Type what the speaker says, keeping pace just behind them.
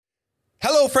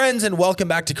Hello, friends, and welcome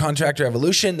back to Contractor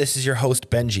Evolution. This is your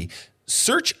host, Benji.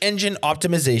 Search engine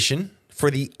optimization for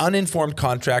the uninformed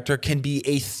contractor can be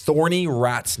a thorny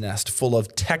rat's nest full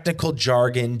of technical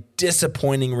jargon,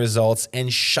 disappointing results, and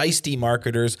shisty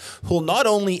marketers who will not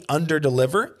only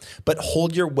underdeliver, but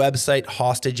hold your website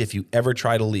hostage if you ever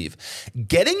try to leave.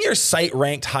 Getting your site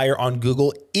ranked higher on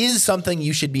Google is something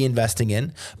you should be investing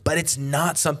in, but it's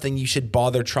not something you should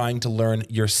bother trying to learn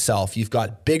yourself. You've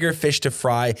got bigger fish to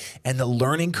fry, and the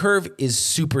learning curve is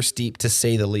super steep, to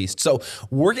say the least. So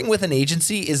working with an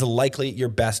agency is likely your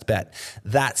best bet.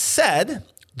 That said,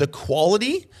 the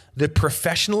quality, the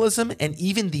professionalism, and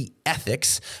even the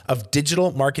ethics of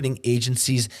digital marketing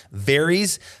agencies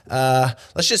varies,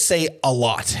 let's just say, a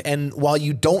lot. And while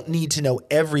you don't need to know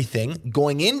everything,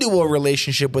 going into a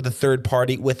relationship with a third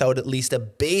party without at least a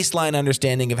baseline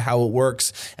understanding of how it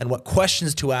works and what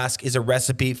questions to ask is a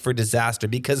recipe for disaster,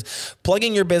 because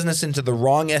plugging your business into the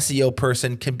wrong SEO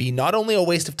person can be not only a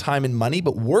waste of time and money,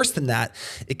 but worse than that,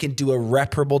 it can do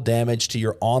irreparable damage to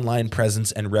your online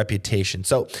presence and reputation.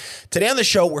 So today on the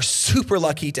show, we're super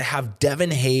lucky to have Devon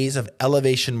Hayes of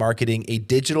Elevation Marketing, a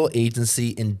digital agency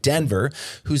in Denver,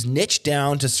 who's niched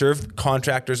down to serve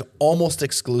contractors almost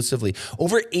exclusively.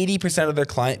 Over 80% of their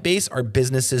client base are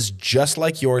businesses just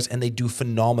like yours, and they do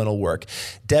phenomenal work.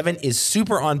 Devon is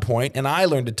super on point, and I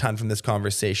learned a ton from this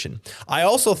conversation. I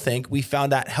also think we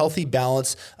found that healthy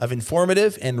balance of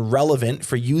informative and relevant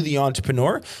for you, the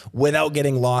entrepreneur, without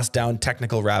getting lost down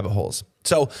technical rabbit holes.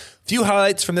 So, few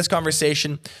highlights from this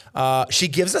conversation. She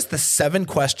gives us the 7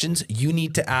 questions you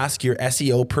need to ask your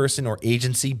SEO person or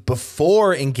agency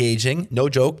before engaging. No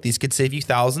joke, these could save you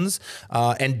thousands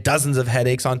and dozens of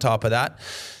headaches on top of that.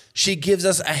 She gives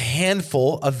us a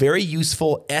handful of very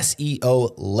useful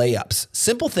SEO layups,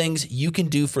 simple things you can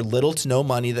do for little to no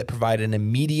money that provide an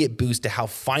immediate boost to how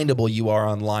findable you are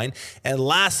online. And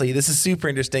lastly, this is super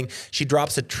interesting, she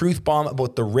drops a truth bomb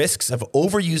about the risks of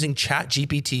overusing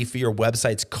ChatGPT for your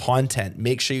website's content.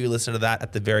 Make sure you listen to that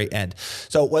at the very end.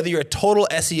 So whether you're a total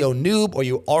SEO noob or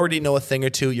you already know a thing or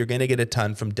two, you're going to get a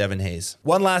ton from Devon Hayes.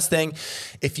 One last thing,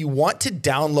 if you want to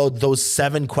download those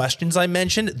 7 questions I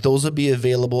mentioned, those will be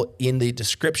available in the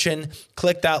description.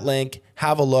 Click that link,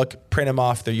 have a look, print them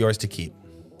off. They're yours to keep.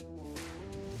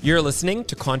 You're listening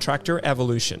to Contractor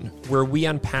Evolution, where we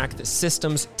unpack the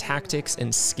systems, tactics,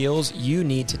 and skills you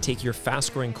need to take your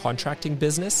fast-growing contracting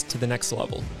business to the next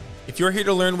level. If you're here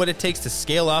to learn what it takes to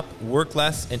scale up, work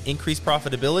less, and increase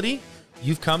profitability,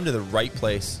 you've come to the right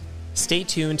place. Stay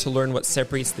tuned to learn what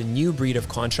separates the new breed of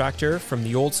contractor from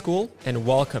the old school, and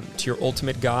welcome to your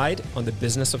ultimate guide on the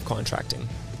business of contracting.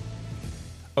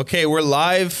 Okay, we're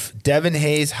live. Devon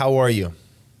Hayes, how are you?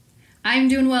 I'm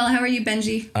doing well. How are you,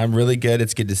 Benji? I'm really good.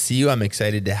 It's good to see you. I'm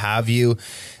excited to have you.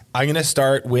 I'm going to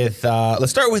start with, let's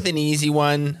start with an easy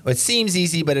one. It seems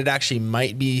easy, but it actually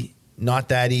might be not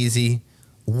that easy.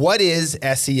 What is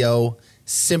SEO?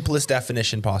 Simplest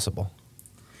definition possible.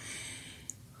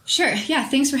 Sure. Yeah,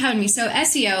 thanks for having me. So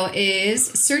SEO is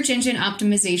search engine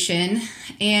optimization,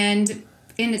 and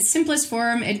in its simplest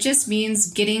form, it just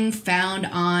means getting found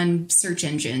on search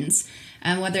engines,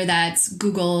 whether that's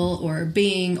Google or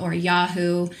Bing or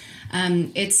Yahoo.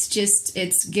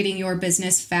 It's getting your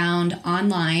business found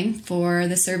online for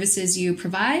the services you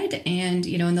provide and,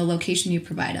 in the location you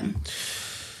provide them.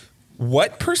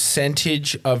 What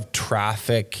percentage of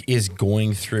traffic is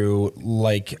going through,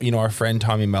 our friend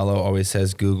Tommy Mello always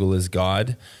says Google is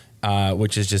God.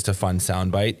 Which is just a fun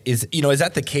soundbite. Is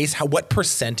that the case? What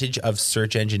percentage of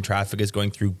search engine traffic is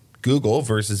going through Google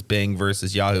versus Bing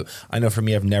versus Yahoo? I know for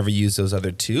me, I've never used those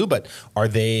other two, but are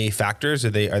they factors?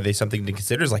 Are they something to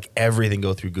consider? Is everything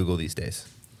go through Google these days?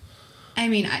 I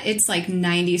mean, it's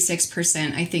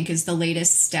 96%, I think, is the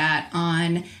latest stat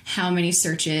on how many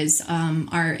searches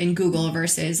are in Google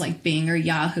versus Bing or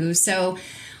Yahoo. So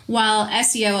while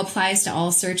SEO applies to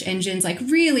all search engines,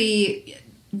 really,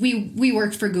 we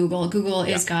work for Google. Google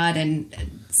is God, and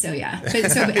so yeah.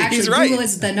 But so actually, right. Google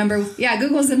is the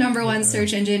number one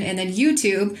search engine, and then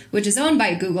YouTube, which is owned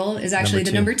by Google, is actually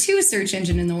the number 2 search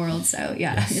engine in the world. So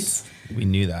yeah, yes. We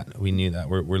knew that.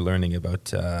 We're learning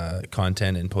about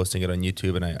content and posting it on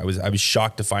YouTube, and I was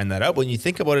shocked to find that out. When you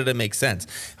think about it, it makes sense.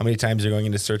 How many times you're going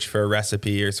in to search for a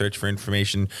recipe or search for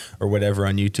information or whatever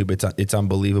on YouTube? It's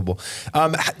unbelievable.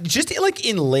 Just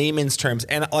in layman's terms,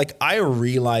 and I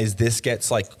realize this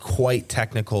gets quite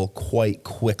technical quite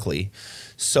quickly.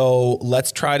 So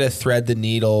let's try to thread the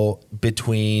needle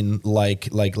between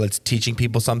let's teaching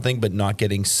people something, but not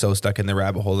getting so stuck in the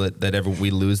rabbit hole that ever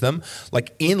we lose them.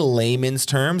 In layman's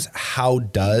terms, how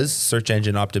does search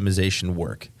engine optimization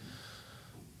work?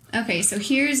 Okay, so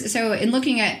in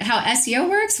looking at how SEO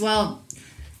works, well,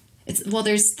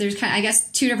 there's kind of, I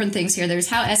guess, two different things here. There's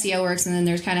how SEO works, and then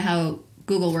there's kind of how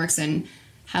Google works, and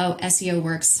how SEO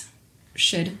works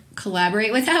should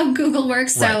collaborate with how Google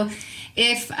works. Right.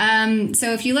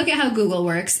 So if you look at how Google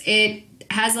works, it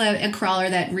has a crawler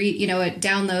that it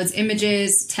downloads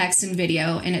images, text, and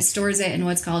video, and it stores it in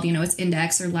what's called its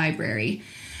index or library.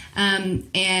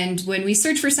 And when we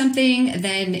search for something,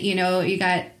 then you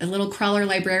got a little crawler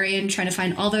librarian trying to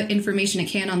find all the information it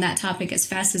can on that topic as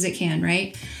fast as it can,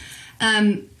 right?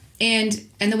 And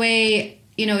the way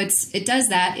it does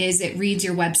that is it reads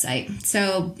your website.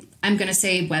 So I'm going to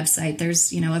say website.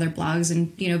 There's other blogs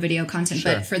and video content,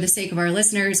 Sure. But for the sake of our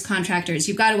listeners, contractors,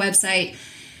 you've got a website.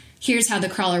 Here's how the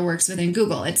crawler works within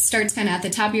Google. It starts kind of at the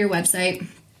top of your website,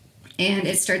 and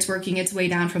it starts working its way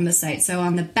down from the site. So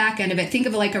on the back end of it, think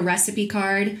of it like a recipe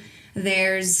card.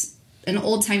 There's an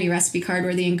old-timey recipe card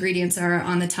where the ingredients are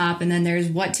on the top, and then there's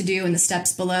what to do and the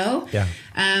steps below. Yeah.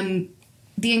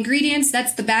 The ingredients,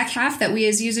 that's the back half that we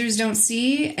as users don't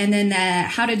see. And then the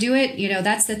how to do it,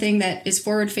 that's the thing that is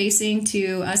forward-facing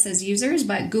to us as users.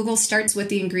 But Google starts with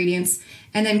the ingredients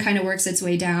and then kind of works its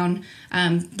way down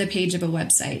the page of a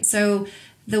website. So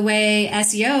the way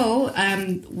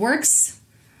SEO works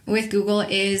with Google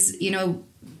is,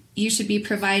 you should be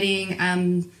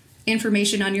providing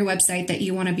information on your website that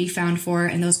you want to be found for,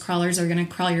 and those crawlers are going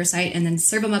to crawl your site and then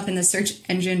serve them up in the search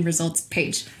engine results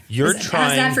page.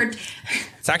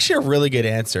 It's actually a really good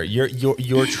answer.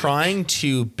 You're trying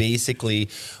to basically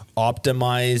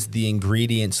optimize the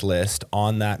ingredients list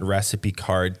on that recipe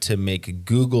card to make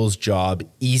Google's job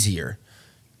easier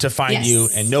to find you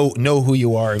and know who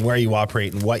you are and where you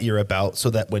operate and what you're about, so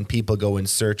that when people go and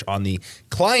search on the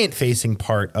client-facing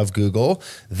part of Google,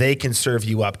 they can serve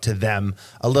you up to them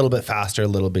a little bit faster, a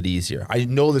little bit easier. I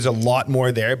know there's a lot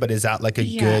more there, but is that like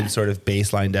a good sort of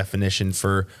baseline definition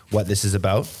for what this is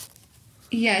about?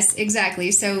 Yes,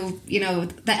 exactly. So, the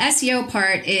SEO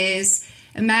part is,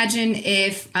 imagine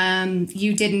if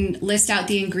you didn't list out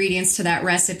the ingredients to that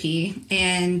recipe,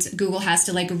 and Google has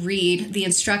to read the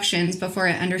instructions before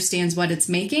it understands what it's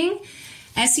making.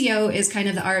 SEO is kind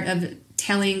of the art of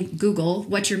telling Google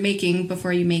what you're making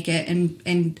before you make it,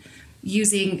 and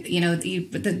using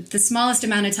the smallest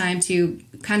amount of time to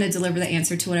kind of deliver the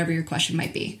answer to whatever your question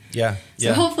might be. Yeah.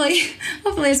 So hopefully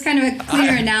it's kind of a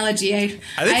cleaner analogy.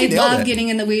 I love getting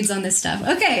in the weeds on this stuff.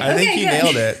 Okay. I think you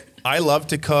nailed it. I love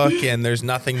to cook, and there's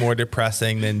nothing more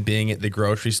depressing than being at the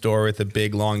grocery store with a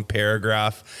big long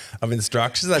paragraph of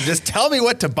instructions. Just tell me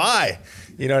what to buy.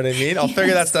 You know what I mean? I'll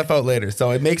figure that stuff out later. So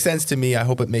it makes sense to me. I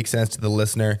hope it makes sense to the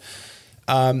listener.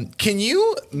 Can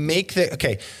you make the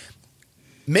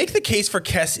case for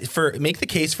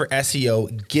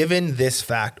SEO given this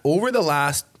fact? Over the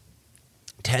last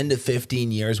 10 to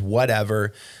 15 years,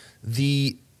 whatever,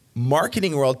 the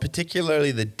marketing world,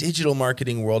 particularly the digital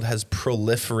marketing world, has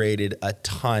proliferated a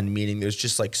ton, meaning there's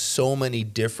just so many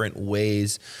different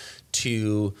ways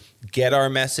to get our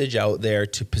message out there,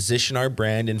 to position our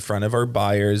brand in front of our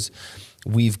buyers.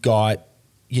 We've got,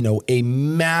 a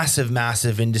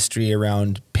massive industry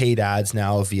around paid ads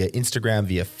now via Instagram,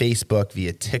 via Facebook,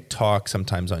 via TikTok,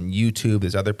 sometimes on YouTube.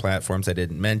 There's other platforms I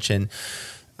didn't mention.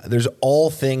 There's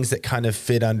all things that kind of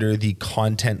fit under the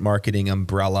content marketing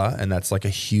umbrella, and that's a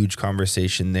huge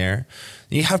conversation there.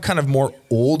 You have kind of more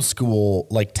old school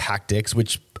tactics,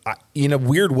 which in a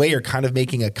weird way are kind of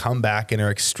making a comeback and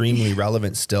are extremely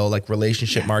relevant still, like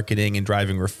relationship marketing and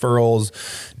driving referrals,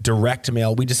 direct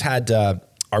mail. We just had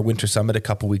our winter summit a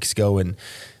couple weeks ago, and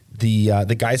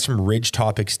the guys from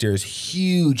Ridgetop Exteriors,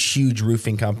 huge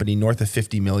roofing company, north of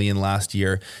 50 million last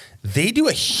year. They do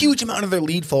a huge amount of their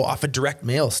lead flow off of direct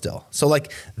mail still. So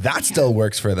that still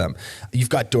works for them. You've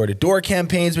got door-to-door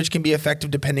campaigns, which can be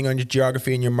effective depending on your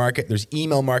geography and your market. There's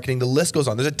email marketing. The list goes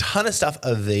on. There's a ton of stuff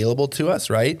available to us,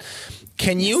 right?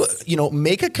 Can you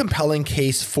make a compelling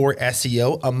case for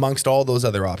SEO amongst all those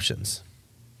other options?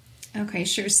 Okay,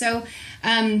 sure. So,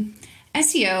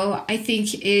 SEO, I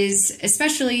think, is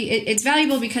especially, it's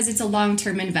valuable because it's a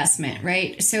long-term investment,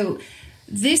 right? So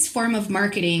this form of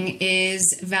marketing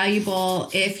is valuable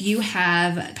if you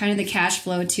have kind of the cash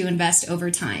flow to invest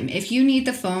over time. If you need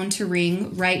the phone to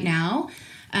ring right now,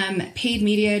 paid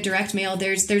media, direct mail,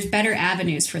 there's better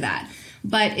avenues for that.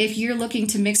 But if you're looking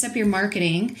to mix up your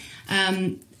marketing,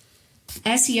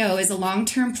 SEO is a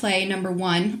long-term play, number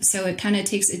one. So it kind of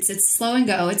takes, it's slow and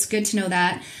go. It's good to know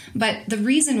that. But the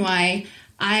reason why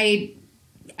I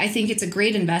think it's a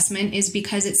great investment is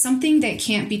because it's something that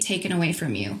can't be taken away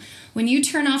from you. When you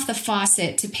turn off the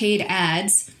faucet to paid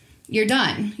ads, you're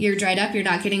done. You're dried up. You're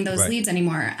not getting those leads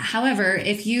anymore. However,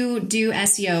 if you do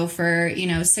SEO for,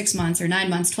 6 months or 9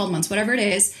 months, 12 months, whatever it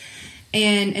is,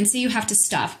 and say you have to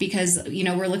stop because,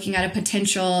 we're looking at a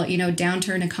potential,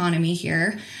 downturn economy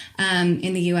here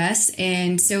in the US.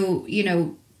 And so,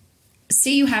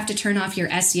 say you have to turn off your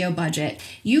SEO budget,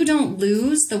 you don't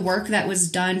lose the work that was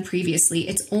done previously.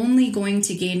 It's only going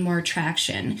to gain more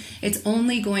traction. It's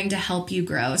only going to help you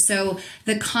grow. So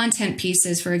the content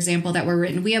pieces, for example, that were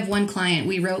written, we have one client,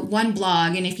 we wrote one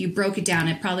blog, and if you broke it down,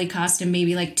 it probably cost him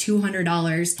maybe like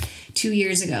 $200 2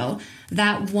 years ago.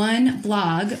 That one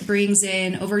blog brings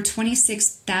in over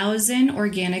 26,000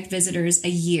 organic visitors a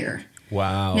year.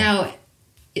 Wow. Now,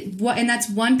 and that's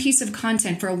one piece of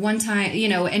content for a one time,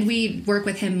 and we work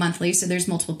with him monthly, so there's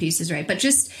multiple pieces, right? But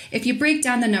just if you break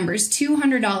down the numbers,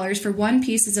 $200 for one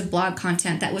piece of blog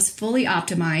content that was fully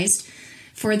optimized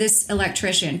for this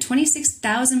electrician,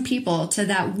 26,000 people to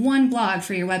that one blog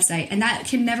for your website, and that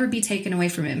can never be taken away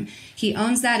from him. He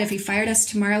owns that. If he fired us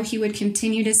tomorrow, he would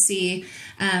continue to see,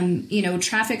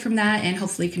 traffic from that and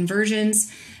hopefully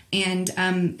conversions. And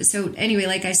so anyway,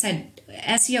 like I said,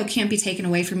 SEO can't be taken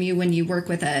away from you when you work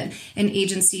with an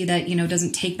agency that,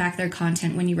 doesn't take back their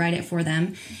content when you write it for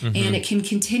them. Mm-hmm. And it can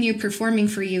continue performing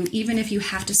for you even if you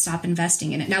have to stop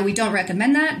investing in it. Now, we don't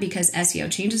recommend that because SEO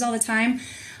changes all the time.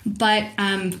 But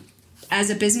as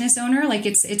a business owner, like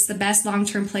it's the best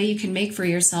long-term play you can make for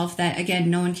yourself that, again,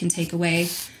 no one can take away,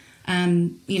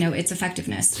 its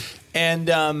effectiveness.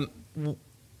 And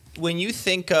when you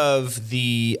think of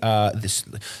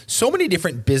so many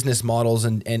different business models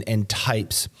and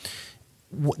types,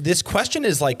 this question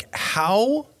is like,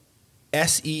 how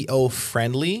SEO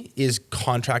friendly is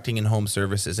contracting and home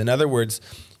services? In other words,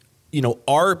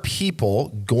 are people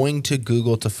going to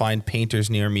Google to find painters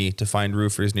near me, to find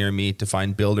roofers near me, to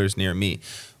find builders near me?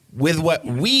 With what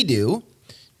we do,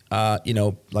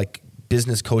 like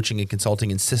business coaching and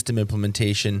consulting and system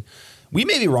implementation, we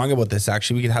may be wrong about this.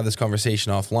 Actually, we could have this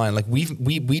conversation offline. Like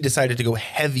we decided to go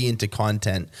heavy into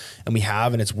content, and we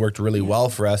have, and it's worked really well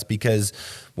for us because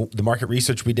the market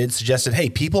research we did suggested, hey,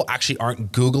 people actually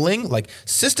aren't Googling like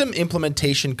system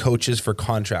implementation coaches for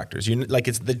contractors.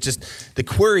 The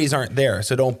queries aren't there,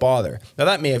 so don't bother. Now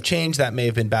that may have changed. That may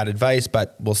have been bad advice,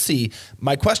 but we'll see.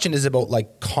 My question is about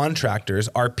like contractors.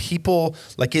 Are people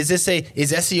like, is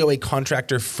SEO a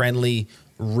contractor friendly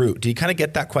route? Do you kind of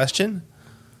get that question?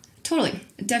 Totally.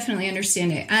 Definitely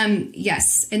understand it.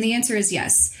 Yes. And the answer is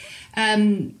yes.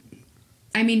 No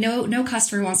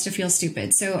customer wants to feel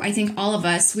stupid. So I think all of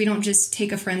us, we don't just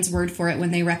take a friend's word for it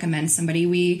when they recommend somebody.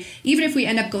 Even if we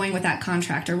end up going with that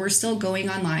contractor, we're still going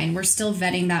online. We're still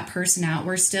vetting that person out.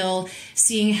 We're still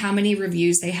seeing how many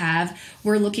reviews they have.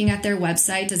 We're looking at their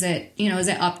website. Is it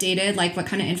updated? Like what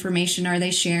kind of information are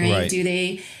they sharing? Right. Do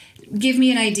they give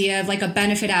me an idea of like a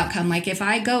benefit outcome? Like if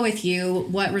I go with you,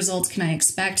 what results can I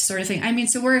expect, sort of thing.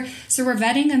 So we're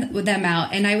vetting them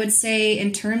out. And I would say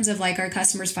in terms of like our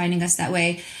customers finding us that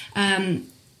way,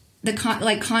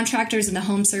 contractors in the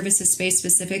home services space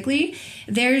specifically,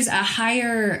 there's a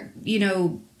higher,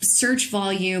 search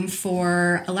volume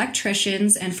for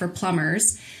electricians and for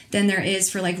plumbers than there is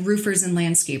for like roofers and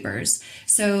landscapers.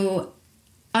 So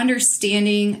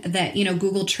understanding that,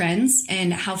 Google Trends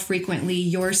and how frequently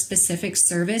your specific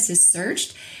service is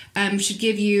searched should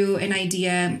give you an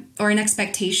idea or an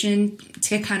expectation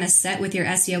to kind of set with your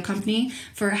SEO company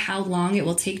for how long it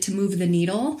will take to move the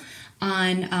needle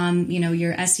on,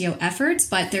 your SEO efforts.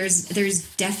 But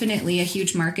there's definitely a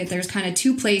huge market. There's kind of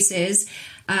two places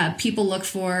people look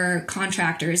for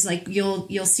contractors. Like you'll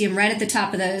see them right at the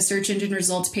top of the search engine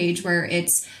results page where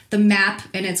it's the map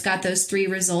and it's got those 3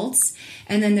 results.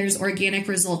 And then there's organic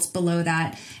results below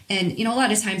that. And, a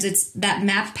lot of times it's that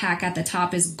map pack at the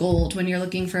top is gold when you're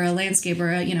looking for a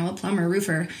landscaper, a plumber,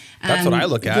 roofer. That's what I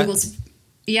look at.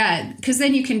 Yeah, because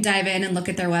then you can dive in and look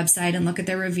at their website and look at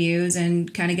their reviews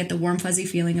and kind of get the warm, fuzzy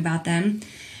feeling about them.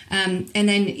 And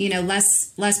then,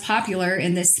 less popular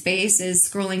in this space is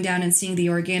scrolling down and seeing the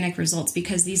organic results,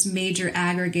 because these major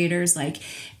aggregators like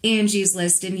Angie's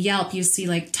List and Yelp, you see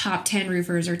like top 10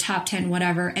 roofers or top 10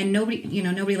 whatever, and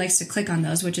nobody likes to click on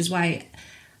those, which is why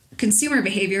consumer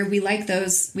behavior, we like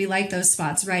those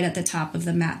spots right at the top of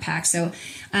the map pack. So,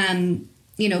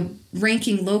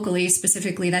 ranking locally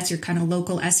specifically, that's your kind of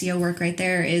local SEO work right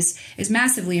there is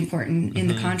massively important in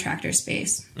the contractor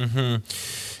space.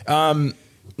 Mm-hmm.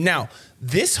 Now,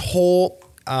 this whole,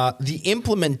 the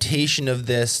implementation of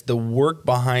this, the work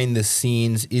behind the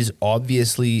scenes is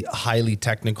obviously highly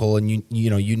technical, and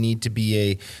you need to be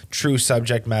a true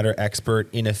subject matter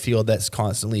expert in a field that's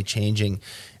constantly changing.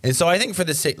 And so I think for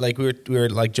the sake, like we were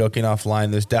like joking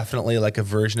offline, there's definitely like a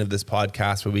version of this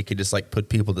podcast where we could just like put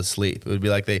people to sleep. It would be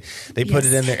like they put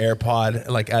it in their AirPod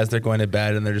like as they're going to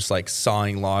bed, and they're just like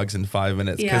sawing logs in 5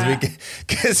 minutes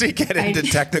because we get into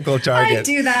technical jargon. I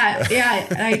do that. Yeah,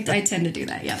 I tend to do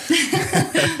that. Yeah.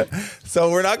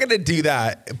 So we're not going to do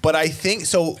that, but I think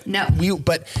so. No.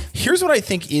 But here's what I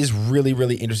think is really,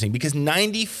 really interesting, because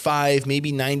 95,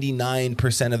 maybe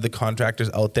 99% of the contractors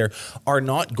out there are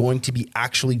not going to be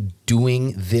actually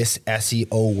doing this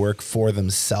SEO work for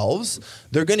themselves.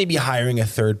 They're going to be hiring a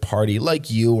third party like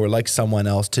you or like someone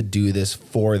else to do this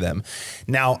for them.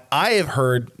 Now, I have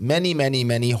heard many, many,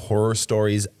 many horror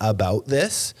stories about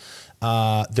this.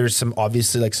 There's some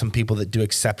obviously like some people that do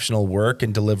exceptional work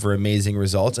and deliver amazing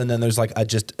results. And then there's like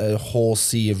just a whole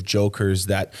sea of jokers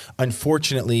that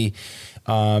unfortunately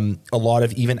a lot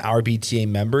of even our BTA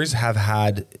members have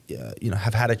had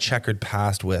a checkered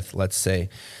past with, let's say.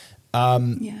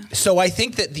 So I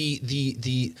think that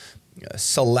the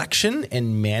selection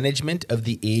and management of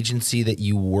the agency that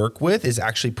you work with is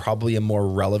actually probably a more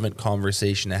relevant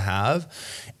conversation to have.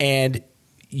 And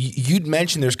you'd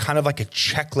mentioned there's kind of like a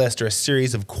checklist or a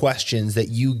series of questions that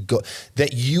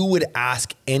you would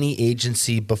ask any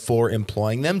agency before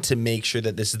employing them to make sure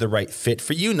that this is the right fit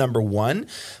for you, number one.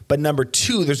 But number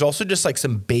two, there's also just like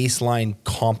some baseline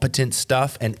competent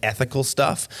stuff and ethical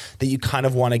stuff that you kind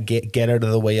of want to get out of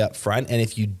the way up front. And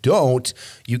if you don't,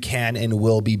 you can and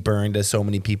will be burned, as so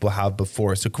many people have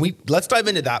before. So let's dive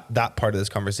into that part of this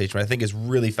conversation, which I think is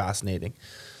really fascinating.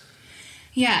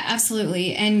 Yeah,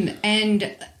 absolutely. And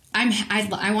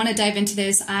I want to dive into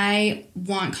this. I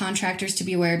want contractors to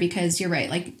be aware, because you're right.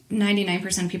 Like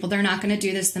 99% of people, they're not going to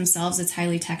do this themselves. It's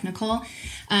highly technical.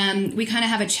 We kind of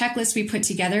have a checklist we put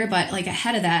together, but like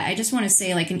ahead of that, I just want to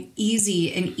say like an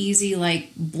easy,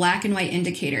 like black and white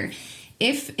indicator.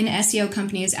 If an SEO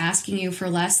company is asking you for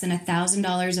less than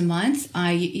 $1,000 a month,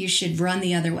 you should run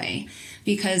the other way,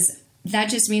 because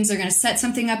that just means they're going to set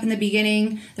something up in the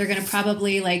beginning. They're going to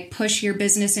probably like push your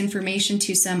business information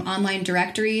to some online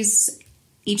directories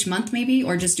each month maybe,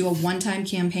 or just do a one-time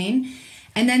campaign.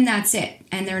 And then that's it.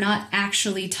 And they're not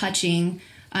actually touching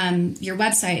your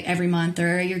website every month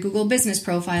or your Google business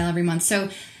profile every month. So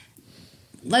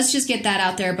let's just get that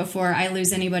out there before I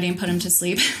lose anybody and put them to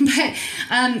sleep.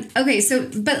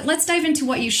 But let's dive into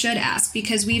what you should ask,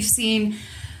 because we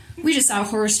just saw a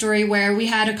horror story where we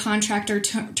had a contractor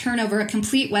turn over a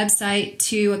complete website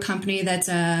to a company that's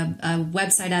a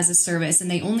website as a service,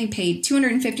 and they only paid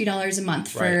 $250 a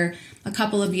month for a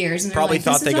couple of years. And probably like,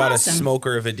 thought they got awesome. A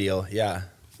smoker of a deal. Yeah.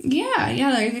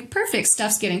 Yeah. Like, perfect.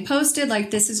 Stuff's getting posted. Like,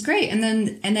 this is great. And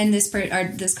then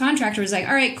this contractor was like,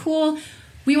 all right, cool.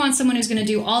 We want someone who's going to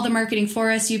do all the marketing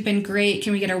for us. You've been great.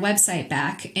 Can we get our website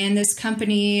back? And this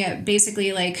company,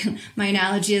 basically, like, my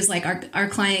analogy is like our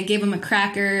client gave them a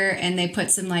cracker and they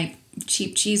put some like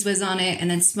cheap Cheez Whiz on it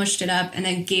and then smushed it up and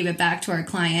then gave it back to our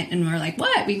client. And we're like,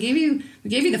 what? We gave you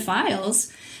the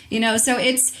files, and that's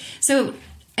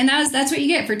what you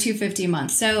get for $250 a month.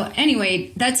 So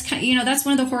anyway, that's that's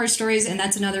one of the horror stories, and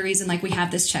that's another reason like we have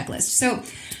this checklist. So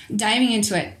diving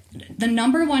into it, the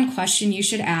number one question you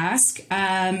should ask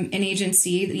an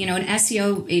agency, an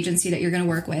SEO agency that you're going to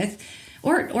work with,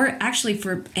 or actually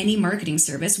for any marketing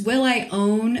service, will I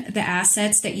own the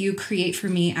assets that you create for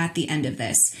me at the end of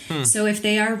this? So if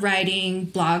they are writing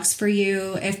blogs for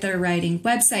you, if they're writing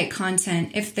website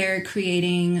content, if they're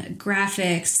creating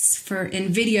graphics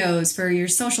and videos for your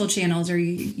social channels or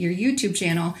your YouTube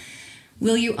channel,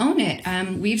 will you own it?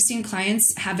 We've seen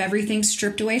clients have everything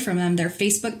stripped away from them, their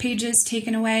Facebook pages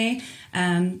taken away.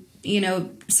 So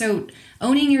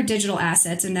owning your digital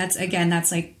assets, and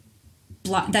that's like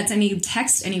that's any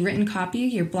text, any written copy,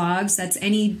 your blogs, that's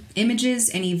any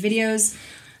images, any videos.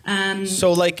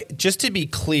 So like, just to be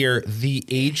clear, the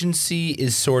agency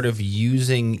is sort of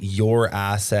using your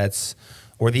assets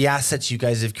or the assets you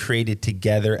guys have created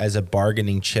together as a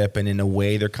bargaining chip, and in a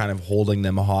way they're kind of holding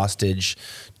them hostage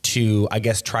to, I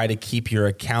guess, try to keep your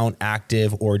account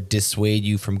active or dissuade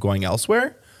you from going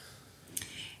elsewhere?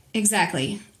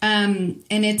 Exactly. And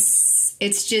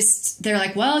it's just, they're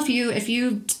like, well, if you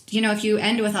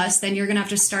end with us, then you're going to have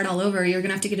to start all over. You're going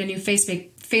to have to get a new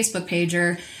Facebook page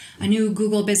or a new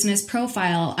Google business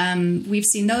profile. We've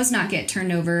seen those not get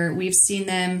turned over. We've seen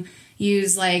them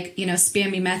use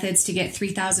spammy methods to get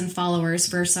 3,000 followers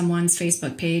for someone's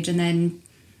Facebook page and then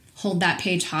hold that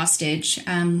page hostage.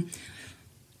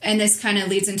 And this kind of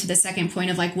leads into the second point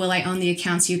of like, will I own the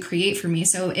accounts you create for me?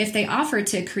 So if they offer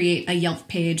to create a Yelp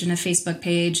page and a Facebook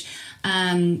page,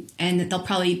 and they'll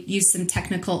probably use some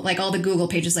technical, like all the Google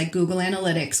pages, like Google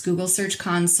Analytics, Google Search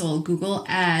Console, Google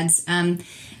Ads.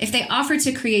 If they offer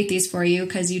to create these for you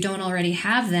because you don't already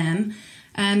have them,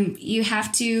 you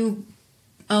have to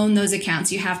own those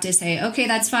accounts. You have to say, okay,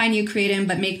 that's fine, you create them,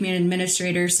 but make me an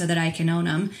administrator so that I can own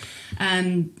them.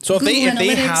 So if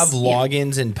they have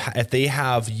logins and if they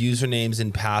have usernames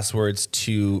and passwords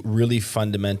to really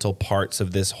fundamental parts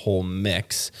of this whole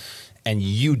mix, and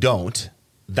you don't,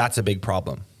 that's a big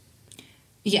problem.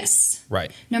 Yes.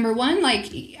 Right. Number one, like,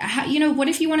 what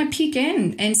if you want to peek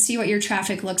in and see what your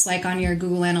traffic looks like on your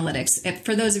Google Analytics?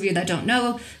 For those of you that don't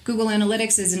know, Google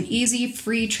Analytics is an easy,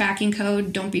 free tracking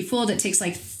code. Don't be fooled. It takes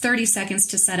like 30 seconds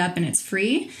to set up and it's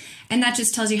free. And that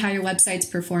just tells you how your website's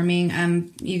performing.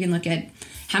 You can look at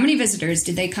how many visitors.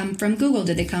 Did they come from Google?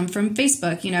 Did they come from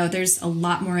Facebook? There's a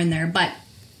lot more in there, but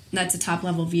that's a top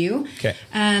level view. Okay.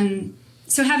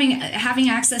 So having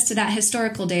access to that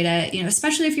historical data,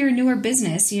 especially if you're a newer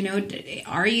business,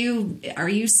 are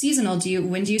you seasonal?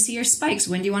 When do you see your spikes?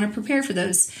 When do you want to prepare for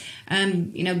those? I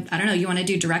don't know, you want to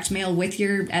do direct mail with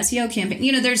your SEO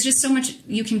campaign. There's just so much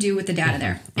you can do with the data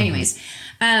there. Anyways,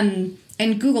 and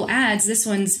Google Ads, this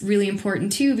one's really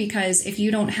important too, because if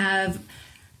you don't have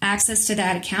access to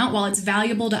that account, while it's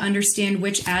valuable to understand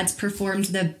which ads performed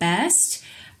the best,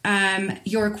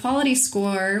 your quality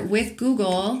score with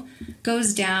Google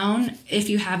goes down if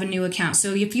you have a new account.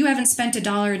 So if you haven't spent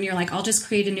 $1 and you're like, I'll just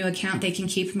create a new account, they can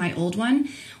keep my old one.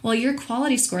 Well, your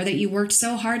quality score that you worked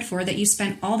so hard for, that you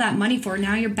spent all that money for,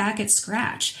 now you're back at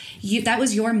scratch. That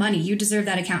was your money. You deserve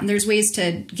that account. And there's ways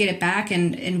to get it back.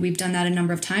 And we've done that a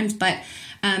number of times, but,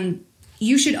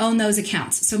 you should own those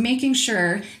accounts. So making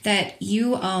sure that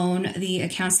you own the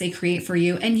accounts they create for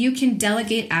you, and you can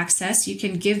delegate access. You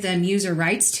can give them user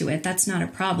rights to it. That's not a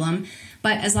problem.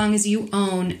 But as long as you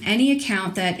own any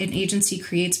account that an agency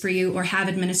creates for you or have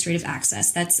administrative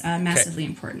access, that's massively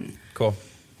important. Cool.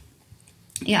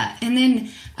 Yeah. And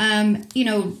then,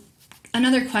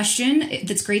 another question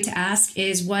that's great to ask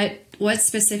is what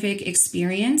specific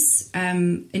experience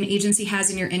an agency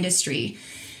has in your industry.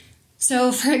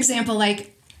 So, for example,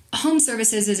 like home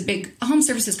services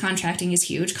contracting is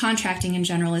huge. Contracting in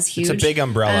general is huge. It's a big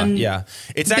umbrella. Yeah.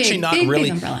 It's actually not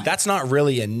really, umbrella. That's not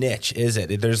really a niche, is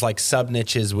it? There's like sub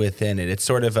niches within it. It's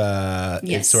sort of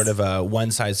a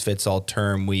one size fits all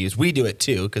term we use. We do it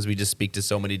too, because we just speak to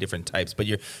so many different types, but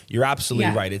you're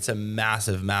absolutely right. It's a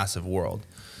massive, massive world.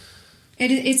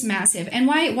 It's massive. And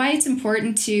why it's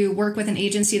important to work with an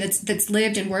agency that's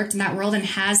lived and worked in that world and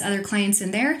has other clients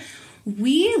in there.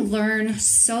 We learn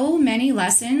so many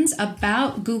lessons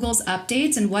about Google's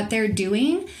updates and what they're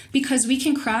doing because we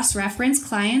can cross-reference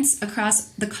clients across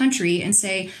the country and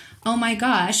say, oh my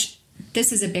gosh,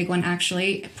 this is a big one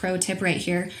actually, pro tip right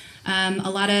here.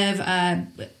 A lot of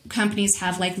companies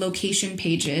have like location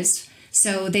pages.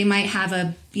 So they might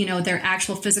have their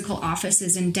actual physical office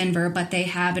is in Denver, but they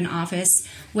have an office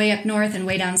way up north and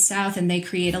way down south, and they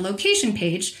create a location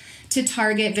page to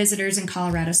target visitors in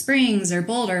Colorado Springs or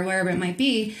Boulder, wherever it might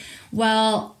be.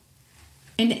 Well,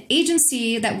 an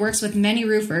agency that works with many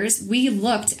roofers, we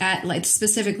looked at, like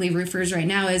specifically roofers right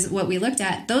now is what we looked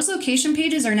at. Those location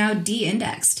pages are now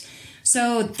de-indexed.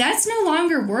 So that's no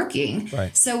longer working.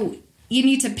 Right. So you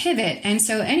need to pivot. And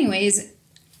so anyways,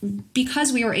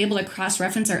 because we were able to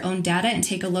cross-reference our own data and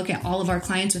take a look at all of our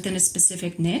clients within a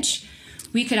specific niche,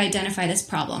 we could identify this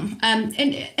problem.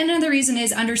 And another reason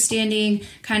is understanding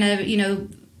kind of,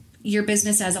 your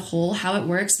business as a whole, how it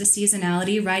works, the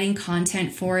seasonality, writing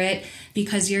content for it,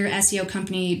 because your SEO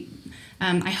company,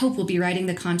 I hope, will be writing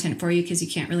the content for you because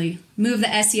you can't really move the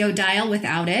SEO dial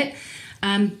without it.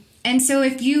 And so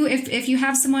if you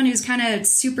have someone who's kind of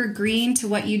super green to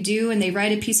what you do and they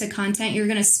write a piece of content, you're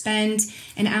going to spend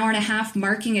an hour and a half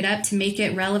marking it up to make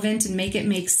it relevant and make it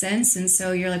make sense. And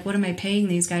so you're like, what am I paying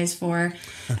these guys for?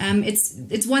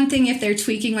 It's one thing if they're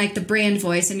tweaking like the brand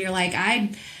voice and you're like, I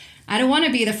don't want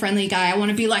to be the friendly guy. I want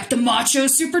to be like the macho,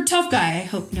 super tough guy. I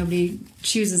hope nobody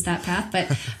chooses that path,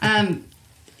 but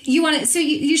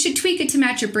you should tweak it to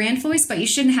match your brand voice, but you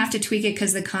shouldn't have to tweak it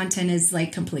because the content is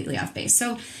like completely off base.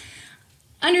 So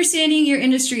understanding your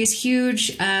industry is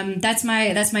huge. That's my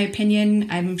opinion.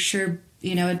 I'm sure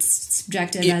it's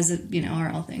subjective as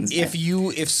are all things. But.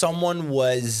 If someone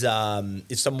was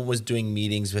doing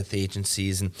meetings with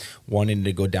agencies and wanting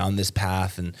to go down this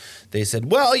path, and they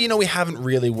said, well, we haven't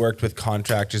really worked with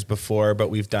contractors before,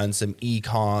 but we've done some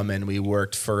e-com and we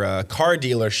worked for a car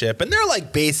dealership, and they're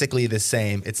like basically the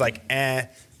same. It's like,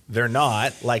 they're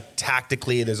not. Like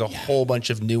tactically, there's a whole bunch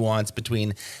of nuance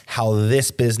between how this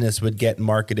business would get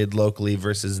marketed locally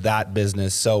versus that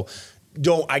business. So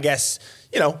I guess,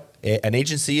 an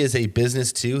agency is a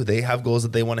business too. They have goals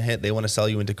that they want to hit. They want to sell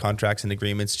you into contracts and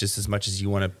agreements just as much as you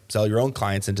want to sell your own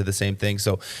clients into the same thing.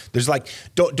 So there's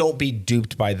don't be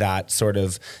duped by that sort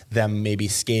of them maybe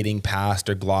skating past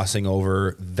or glossing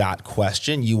over that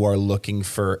question. You are looking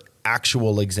for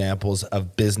actual examples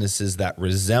of businesses that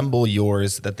resemble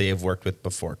yours that they have worked with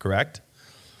before, correct?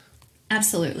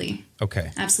 Absolutely.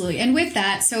 Okay. Absolutely. And with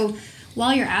that, so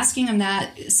while you're asking them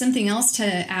that, something else to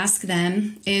ask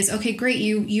them is, okay, great,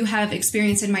 you have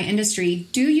experience in my industry.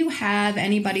 Do you have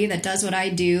anybody that does what I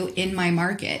do in my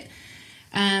market?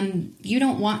 You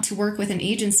don't want to work with an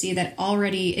agency that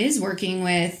already is working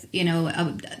with,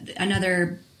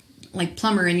 another like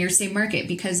plumber in your same market,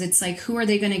 because it's like, who are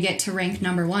they going to get to rank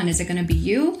number one? Is it going to be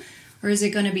you or is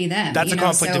it going to be them? That's a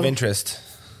conflict of interest.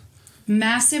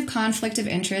 Massive conflict of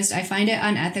interest. I find it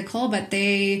unethical, but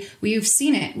we've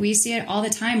seen it. We see it all the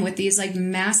time with these like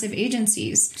massive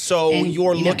agencies. So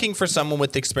you're looking for someone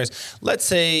with experience. Let's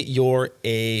say you're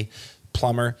a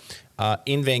plumber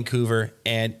in Vancouver,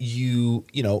 and you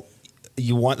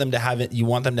want them to have it. You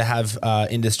want them to have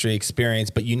industry experience,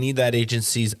 but you need that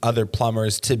agency's other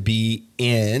plumbers to be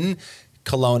in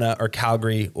Kelowna or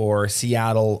Calgary or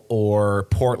Seattle or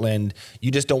Portland. You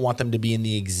just don't want them to be in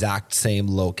the exact same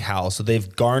locale. So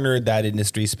they've garnered that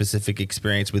industry specific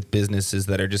experience with businesses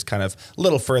that are just kind of a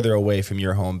little further away from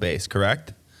your home base,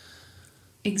 correct?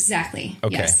 Exactly.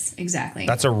 Okay. Yes, exactly.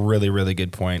 That's a really, really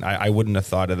good point. I wouldn't have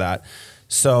thought of that.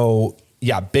 So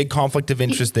yeah, big conflict of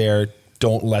interest there.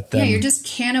 Don't let them. Yeah, you're just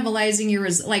cannibalizing your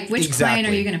which client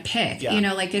are you going to pick? Yeah.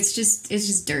 It's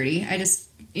just dirty.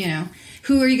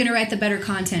 Who are you going to write the better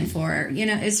content for?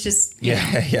 It's just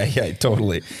yeah,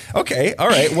 totally. Okay, all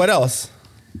right. What else?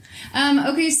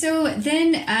 Okay, so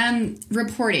then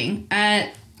reporting.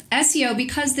 SEO,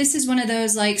 because this is one of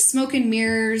those like smoke and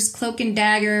mirrors, cloak and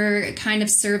dagger kind of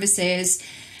services.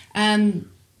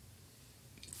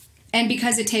 And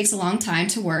because it takes a long time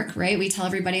to work, right? We tell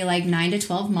everybody like 9 to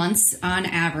 12 months on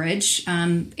average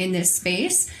in this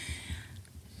space.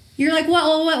 You're like,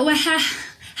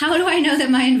 how do I know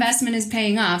that my investment is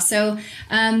paying off? So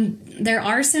there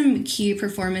are some key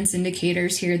performance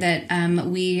indicators here that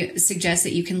we suggest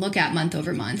that you can look at month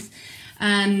over month.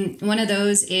 One of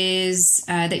those is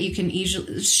that you can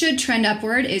should trend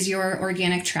upward is your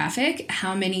organic traffic.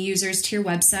 How many users to your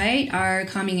website are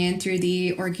coming in through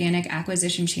the organic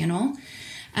acquisition channel?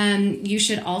 You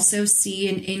should also see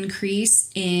an increase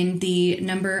in the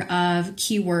number of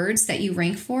keywords that you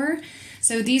rank for.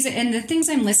 So these, and the things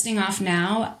I'm listing off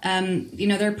now,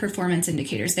 they're performance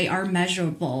indicators. They are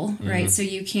measurable, right? So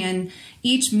you can,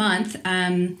 each month,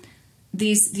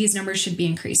 these numbers should be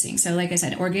increasing. So like I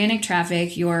said, organic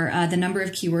traffic, the number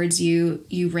of keywords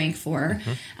you rank for.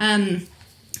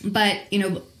 But,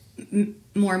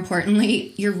 more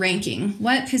importantly, your ranking.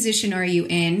 What position are you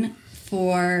in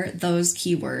for those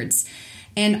keywords?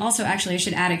 And also, actually, I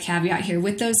should add a caveat here.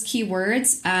 With those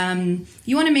keywords,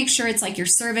 you want to make sure it's like your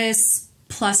service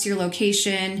plus your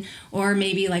location, or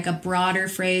maybe like a broader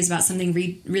phrase about something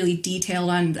really detailed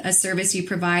on a service you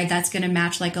provide that's going to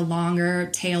match like a longer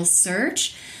tail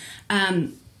search.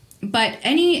 But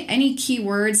any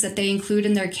keywords that they include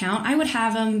in their count, I would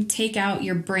have them take out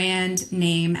your brand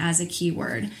name as a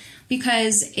keyword,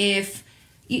 because if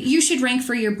you should rank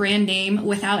for your brand name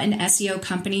without an SEO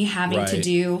company having to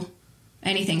do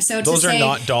anything. So those are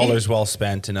not dollars well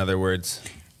spent, in other words.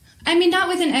 I mean, not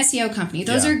with an SEO company.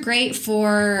 Those are great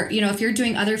for, if you're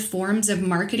doing other forms of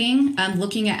marketing,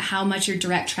 looking at how much your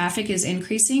direct traffic is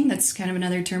increasing. That's kind of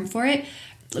another term for it,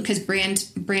 because brand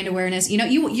awareness,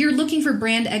 you're looking for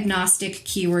brand agnostic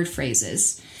keyword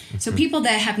phrases. So people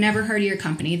that have never heard of your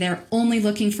company, they're only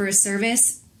looking for a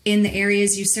service in the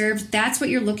areas you serve. That's what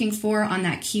you're looking for on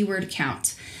that keyword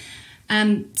count.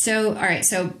 So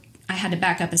I had to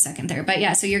back up a second there, but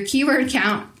yeah, so your keyword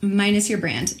count minus your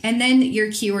brand, and then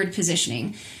your keyword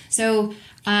positioning. So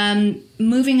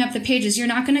moving up the pages, you're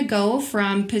not going to go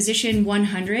from position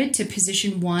 100 to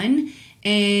position 1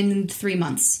 in 3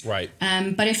 months. Right.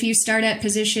 But if you start at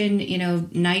position,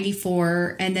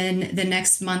 94, and then the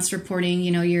next month's reporting,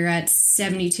 you're at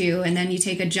 72, and then you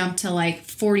take a jump to like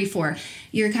 44,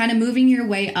 you're kind of moving your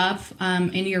way up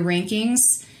in your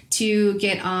rankings to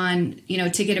get on,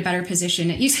 to get a better position.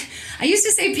 I used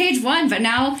to say page 1, but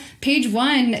now page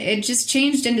 1, it just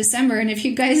changed in December. And if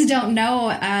you guys don't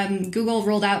know, Google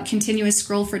rolled out continuous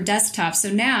scroll for desktop.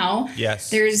 So now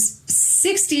there's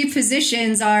 60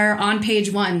 positions are on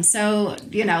page 1. So,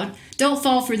 don't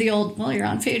fall for the old, well, you're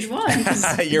on page 1.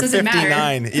 You're 59.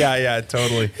 Matter. Yeah,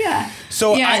 totally. Yeah.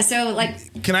 So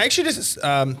can I actually just,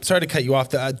 sorry to cut you off,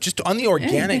 just on the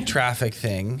organic traffic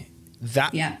thing,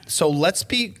 so let's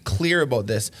be clear about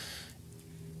this.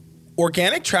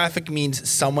 Organic traffic means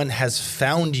someone has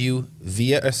found you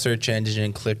via a search engine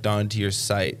and clicked onto your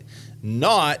site,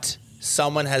 not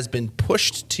someone has been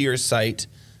pushed to your site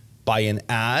by an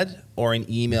ad or an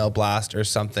email blast or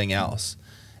something else.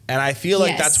 And I feel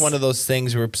like that's one of those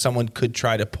things where someone could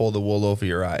try to pull the wool over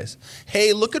your eyes.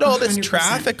 Hey, look at all this 100%.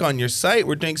 traffic on your site.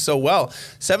 We're doing so well.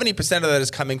 70% of that is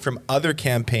coming from other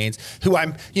campaigns who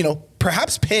I'm,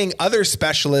 perhaps paying other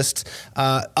specialists,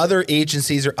 other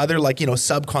agencies or other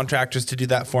subcontractors to do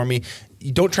that for me.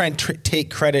 You don't try and take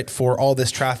credit for all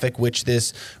this traffic, which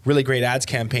this really great ads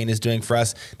campaign is doing for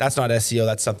us. That's not SEO.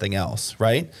 That's something else,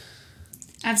 right?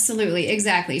 Absolutely.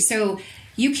 Exactly. So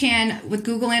you can, with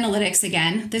Google Analytics,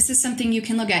 again, this is something you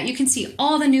can look at. You can see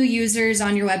all the new users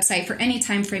on your website for any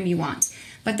time frame you want.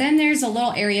 But then there's a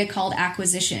little area called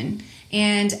acquisition.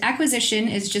 And acquisition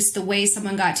is just the way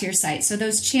someone got to your site. So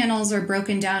those channels are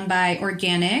broken down by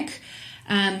organic,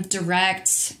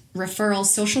 direct, referral,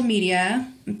 social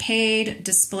media, paid,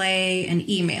 display, and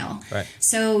email. Right.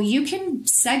 So you can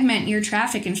segment your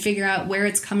traffic and figure out where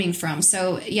it's coming from.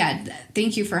 So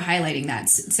thank you for highlighting that.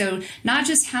 So not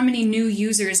just how many new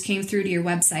users came through to your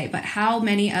website, but how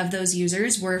many of those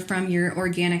users were from your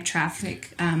organic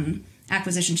traffic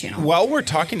acquisition channel. While we're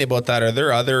talking about that, are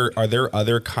there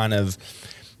other kind of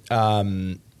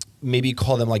maybe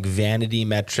call them like vanity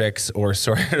metrics or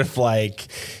sort of like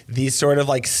these sort of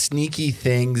like sneaky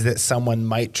things that someone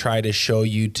might try to show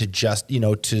you to just,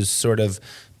 to sort of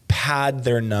pad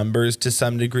their numbers to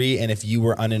some degree? And if you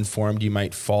were uninformed, you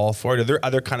might fall for it. Are there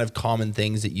other kind of common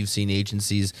things that you've seen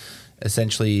agencies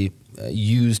essentially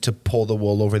use to pull the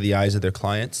wool over the eyes of their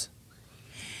clients?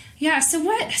 Yeah. So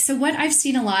what I've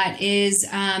seen a lot is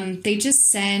they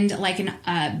just send like an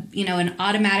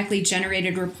automatically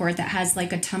generated report that has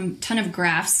like a ton of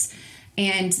graphs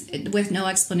and with no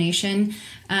explanation,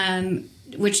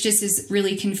 which just is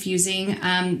really confusing.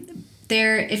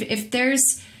 If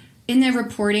there's in the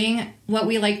reporting, what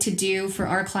we like to do for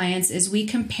our clients is we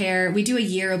do a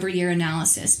year-over-year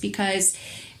analysis, because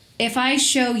if I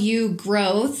show you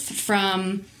growth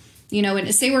from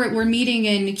say we're meeting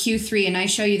in Q3 and I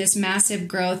show you this massive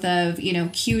growth of,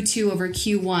 Q2 over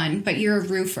Q1, but you're a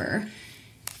roofer.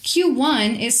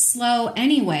 Q1 is slow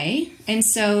anyway. And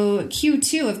so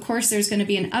Q2, of course, there's going to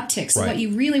be an uptick. So what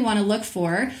you really want to look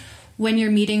for when you're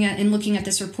meeting and looking at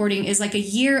this reporting is like a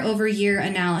year-over-year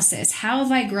analysis. How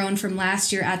have I grown from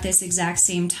last year at this exact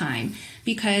same time?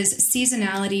 Because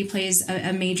seasonality plays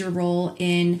a major role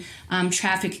in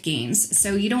traffic gains.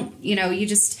 So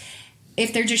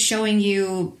if they're just showing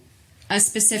you a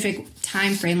specific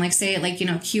time frame, like say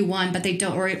Q1, but they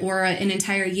don't, or an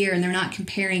entire year, and they're not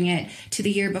comparing it to the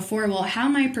year before, well, how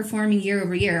am I performing year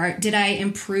over year? Did I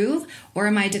improve or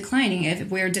am I declining? If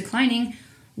we're declining,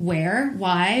 where,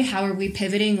 why, how are we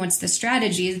pivoting? What's the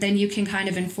strategy? Then you can kind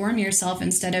of inform yourself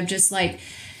instead of just like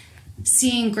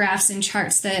seeing graphs and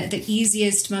charts. The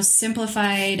easiest, most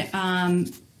simplified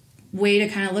way to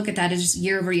kind of look at that is just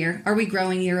year over year. Are we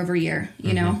growing year over year?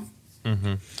 You know?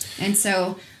 Mm-hmm. And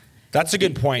so that's a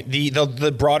good point.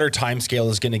 The broader time scale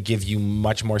is going to give you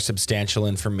much more substantial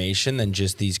information than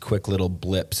just these quick little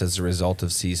blips as a result of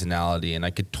seasonality. And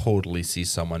I could totally see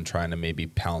someone trying to maybe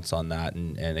pounce on that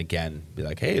and again be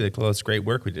like, hey, that's great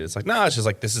work we did. It's like, no, it's just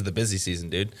like, this is the busy season,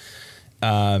 dude.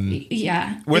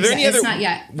 Were there any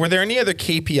other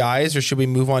KPIs, or should we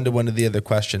move on to one of the other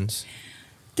questions?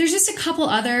 There's just a couple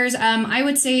others. I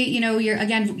would say, your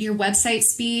website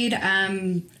speed.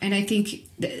 And I think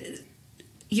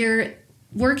you're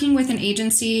working with an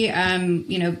agency,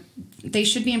 they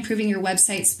should be improving your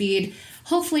website speed,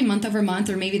 hopefully month over month,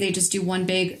 or maybe they just do one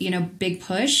big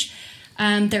push.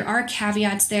 There are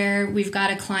caveats there. We've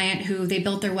got a client who they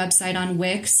built their website on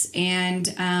Wix, and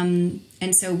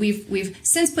so we've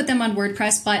since put them on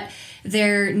WordPress, but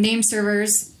their name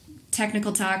servers,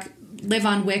 technical talk, live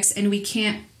on Wix, and we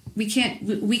can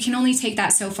only take that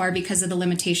so far because of the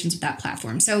limitations of that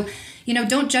platform. So,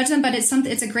 don't judge them, but it's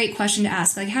a great question to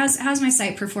ask. Like, how's my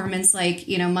site performance? Like,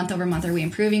 month over month, are we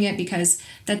improving it? Because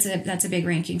that's a big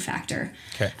ranking factor.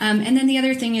 Okay. And then the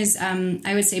other thing is,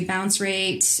 I would say bounce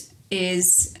rate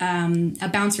is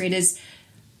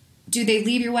do they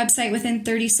leave your website within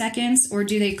 30 seconds or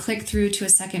do they click through to a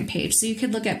second page? So you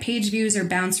could look at page views or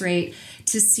bounce rate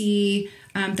to see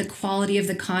the quality of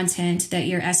the content that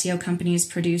your SEO company is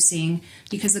producing,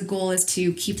 because the goal is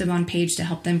to keep them on page to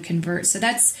help them convert. So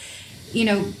that's,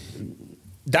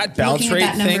 that bounce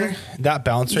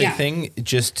rate thing,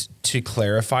 just to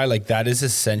clarify, like that is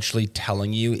essentially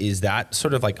telling you, is that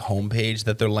sort of like homepage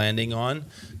that they're landing on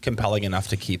compelling enough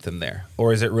to keep them there?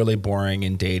 Or is it really boring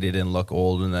and dated and look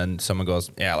old, and then someone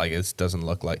goes, yeah, like this doesn't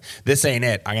look like, this ain't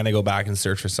it, I'm going to go back and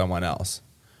search for someone else?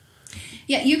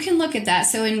 Yeah, you can look at that.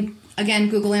 So in, again,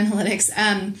 Google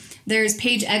Analytics, there's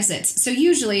page exits. So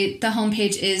usually the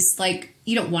homepage is like,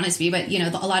 you don't want it to be, but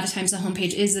a lot of times the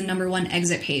homepage is the number one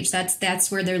exit page. That's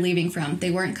where they're leaving from.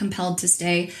 They weren't compelled to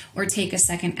stay or take a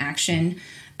second action,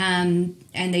 and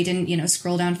they didn't,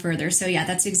 scroll down further. So yeah,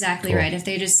 that's exactly right. If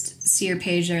they just see your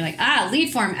page, they're like,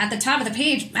 lead form at the top of the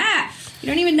page. You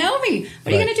don't even know me.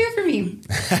 What are you going to do for me?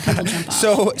 People jump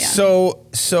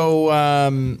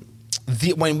off.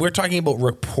 When we're talking about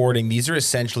reporting, these are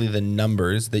essentially the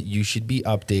numbers that you should be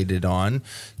updated on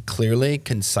clearly,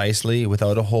 concisely,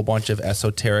 without a whole bunch of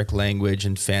esoteric language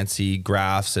and fancy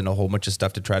graphs and a whole bunch of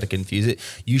stuff to try to confuse it.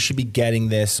 You should be getting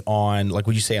this on, like,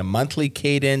 would you say a monthly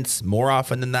cadence, more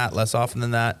often than that, less often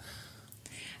than that?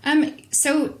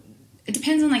 So it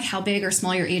depends on like how big or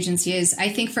small your agency is. I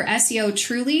think for SEO,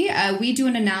 truly, we do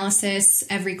an analysis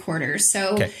every quarter.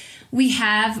 So we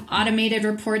have automated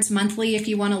reports monthly if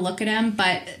you want to look at them,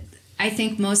 but I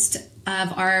think most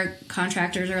of our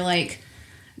contractors are like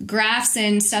graphs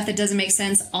and stuff that doesn't make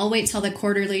sense. I'll wait till the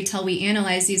quarterly, till we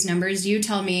analyze these numbers. You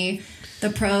tell me the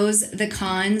pros, the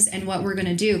cons, and what we're going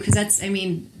to do. Because that's,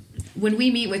 when we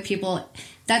meet with people,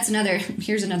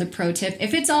 here's another pro tip.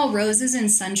 If it's all roses and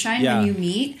sunshine when you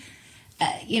meet,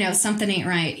 something ain't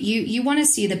right. You want to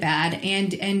see the bad,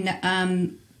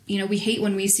 and we hate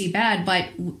when we see bad, but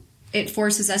it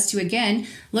forces us to, again,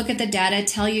 look at the data,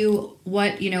 tell you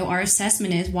what, our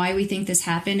assessment is, why we think this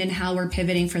happened, and how we're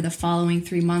pivoting for the following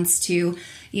 3 months to,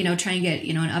 try and get,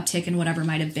 an uptick in whatever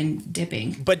might have been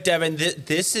dipping. But Devon,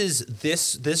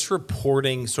 this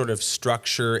reporting sort of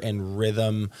structure and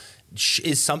rhythm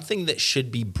is something that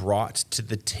should be brought to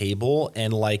the table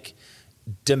and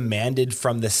demanded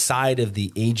from the side of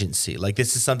the agency. Like,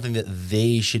 this is something that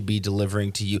they should be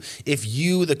delivering to you. If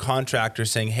you, the contractor,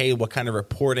 saying, hey, what kind of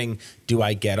reporting do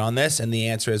I get on this? And the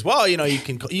answer is, well,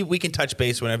 we can touch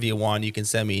base whenever you want. You can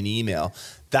send me an email.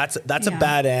 That's a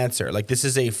bad answer. Like, this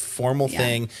is a formal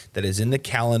thing that is in the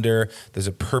calendar. There's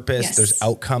a purpose. Yes. There's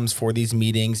outcomes for these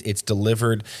meetings. It's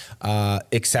delivered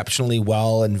exceptionally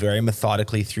well and very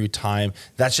methodically through time.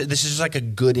 This is just like a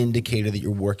good indicator that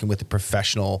you're working with a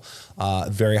professional,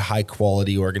 very high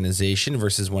quality organization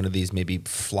versus one of these maybe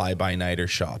fly-by-nighter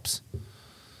shops.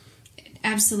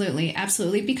 Absolutely.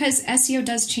 Because SEO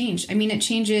does change.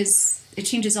 It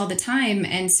changes all the time.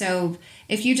 And so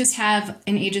if you just have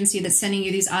an agency that's sending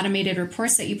you these automated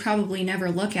reports that you probably never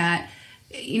look at,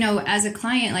 as a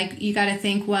client, you got to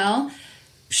think, well,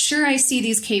 sure, I see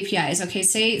these KPIs. Okay,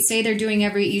 say they're doing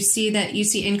you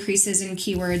see increases in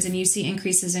keywords and you see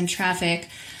increases in traffic,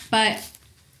 but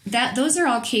those are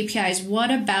all KPIs. What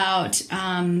about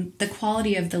the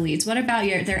quality of the leads? What about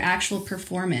their actual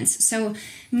performance? So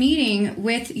meeting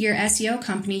with your SEO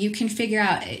company, you can figure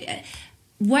out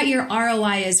what your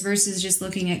ROI is versus just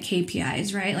looking at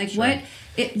KPIs, right?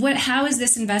 Sure. How is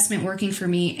this investment working for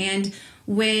me? And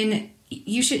when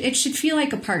it should feel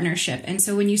like a partnership. And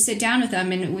so when you sit down with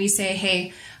them and we say,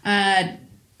 hey,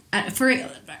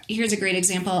 here's a great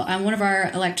example. One of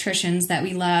our electricians that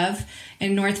we love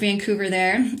in North Vancouver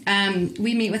there,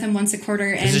 we meet with him once a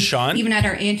quarter. And is it Sean? Even at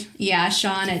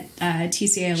Sean at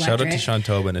TCA Electric. Shout out to Sean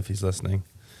Tobin if he's listening.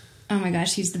 Oh my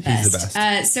gosh, he's the best. He's the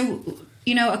best. So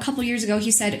a couple years ago,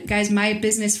 he said, guys, my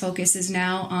business focus is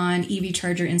now on EV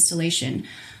charger installation.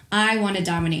 I want to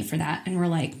dominate for that. And we're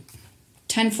like,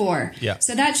 10-4. Yeah.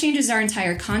 So that changes our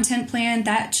entire content plan.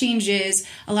 That changes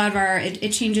a lot of it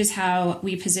changes how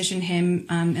we position him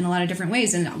in a lot of different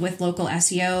ways. And with local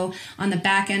SEO on the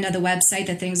back end of the website,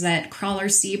 the things that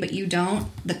crawlers see, but you don't,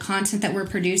 the content that we're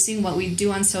producing, what we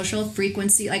do on social,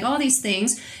 frequency, all these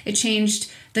things, it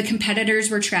changed the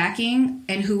competitors we're tracking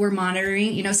and who we're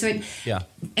monitoring,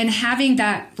 and having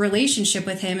that relationship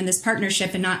with him and this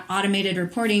partnership and not automated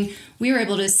reporting, we were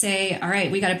able to say, all right,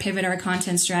 we got to pivot our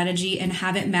content strategy and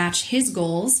have it match his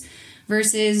goals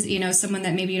versus, someone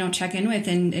that maybe you don't check in with.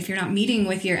 And if you're not meeting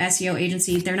with your SEO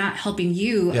agency, they're not helping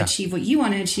you achieve what you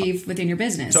want to achieve within your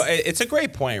business. So it's a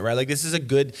great point, right? This is a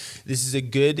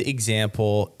good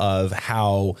example of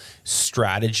how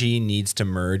strategy needs to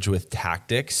merge with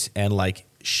tactics. And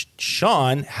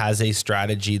Sean has a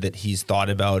strategy that he's thought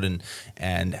about and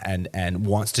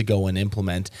wants to go and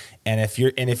implement. And if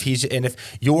your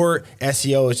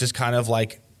SEO is just kind of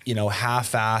like,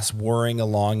 half-ass whirring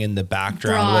along in the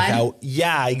background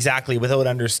without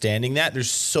understanding that, there's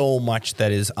so much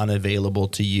that is unavailable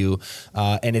to you,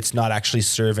 and it's not actually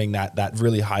serving that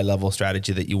really high level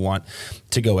strategy that you want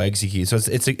to go execute. So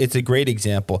it's a great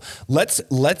example. Let's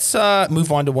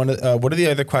move on to what are the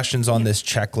other questions on this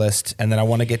checklist, and then I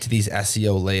want to get to these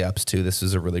SEO layups too. This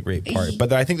is a really great part,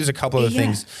 but I think there's a couple of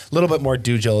things, a little bit more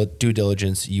due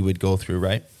diligence you would go through,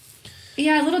 right?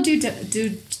 Yeah, a little due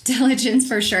diligence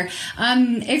for sure.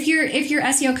 If your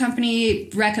SEO company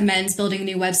recommends building a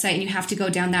new website and you have to go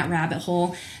down that rabbit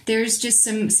hole, there's just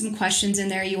some questions in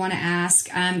there you want to ask.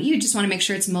 You just want to make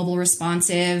sure it's mobile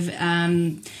responsive.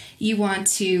 You want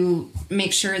to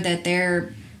make sure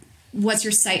that what's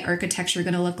your site architecture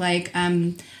going to look like?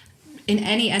 In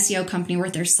any SEO company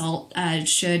worth their salt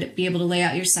should be able to lay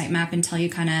out your sitemap and tell you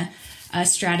kind of a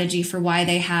strategy for why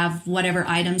they have whatever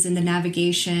items in the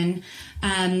navigation.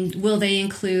 Will they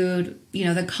include,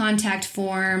 the contact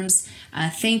forms,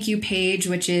 thank you page,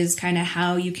 which is kind of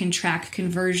how you can track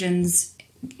conversions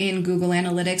in Google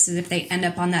Analytics, as if they end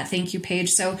up on that thank you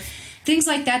page. So things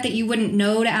like that you wouldn't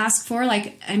know to ask for.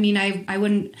 Like, I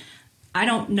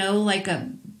don't know like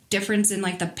a difference in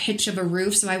like the pitch of a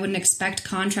roof, so I wouldn't expect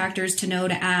contractors to know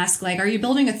to ask like, are you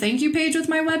building a thank you page with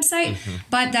my website?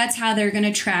 But that's how they're going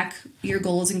to track your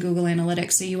goals in Google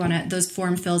Analytics. So you want those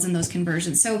form fills and those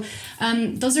conversions. So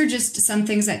those are just some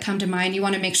things that come to mind. You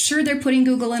want to make sure they're putting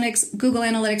Google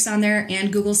Analytics on there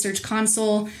and Google Search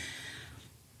Console.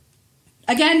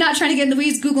 Again, not trying to get in the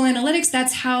weeds, Google Analytics,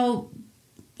 that's how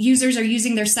users are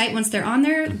using their site once they're on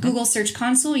there. Google Search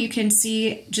Console, you can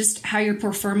see just how you're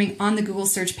performing on the Google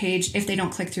search page if they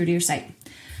don't click through to your site.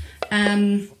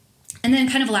 And then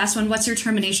kind of the last one, what's your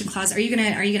termination clause? Are you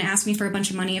gonna ask me for a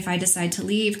bunch of money if I decide to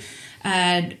leave?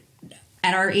 At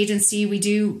our agency,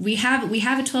 we have a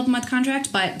 12-month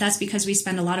contract, but that's because we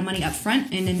spend a lot of money up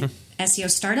front in an SEO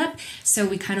startup. So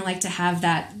we kind of like to have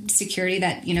that security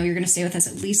that, you're going to stay with us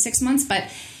at least 6 months. But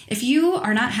if you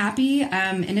are not happy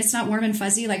and it's not warm and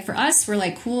fuzzy, like for us, we're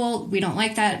like, cool, we don't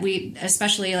like that. We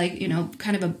especially like, we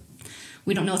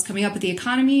don't know what's coming up with the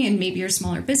economy, and maybe you're a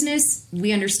smaller business.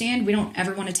 We understand. We don't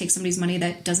ever want to take somebody's money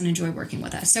that doesn't enjoy working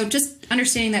with us. So just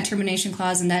understanding that termination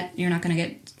clause and that you're not going to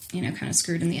get kind of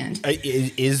screwed in the end.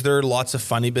 Is there lots of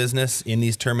funny business in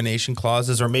these termination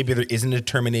clauses, or maybe there isn't a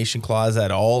termination clause at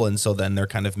all, and so then they're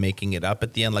kind of making it up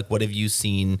at the end? Like, what have you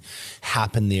seen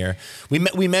happen there?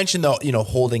 We mentioned the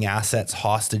holding assets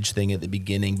hostage thing at the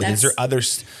beginning, but is there other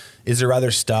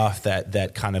stuff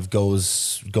that kind of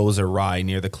goes awry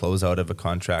near the closeout of a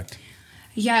contract?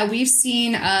 Yeah, we've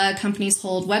seen companies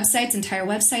hold entire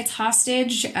websites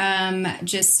hostage,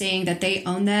 just saying that they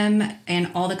own them and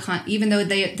all the even though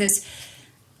this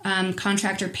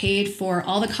contractor paid for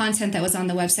all the content that was on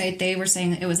the website, they were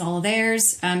saying that it was all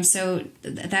theirs. So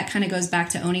that kind of goes back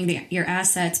to owning your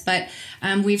assets. But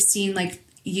we've seen like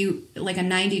a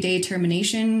 90-day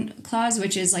termination clause,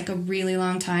 which is like a really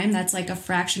long time. That's like a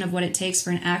fraction of what it takes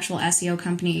for an actual SEO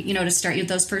company, to start you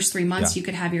those first 3 months. You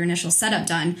could have your initial setup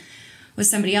done with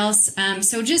somebody else.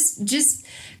 So just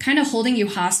kind of holding you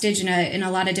hostage in a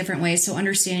lot of different ways. So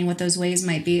understanding what those ways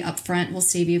might be up front will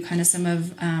save you kind of some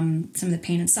of the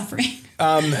pain and suffering.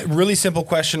 Really simple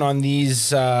question on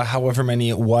these, however many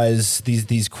it was,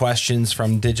 these questions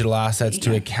from digital assets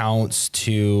to accounts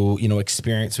to,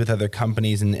 experience with other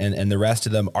companies and the rest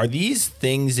of them. Are these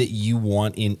things that you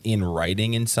want in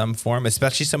writing in some form,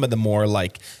 especially some of the more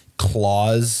like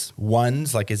clause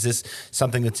ones? Like, is this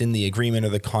something that's in the agreement or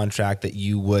the contract that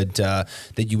you would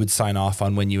sign off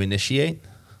on when you initiate?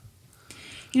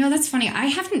 That's funny. I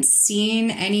haven't seen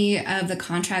any of the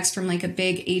contracts from like a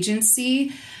big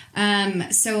agency.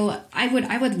 So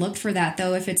I would look for that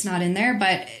though, if it's not in there,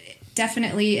 but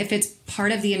definitely if it's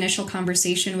part of the initial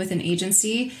conversation with an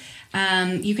agency,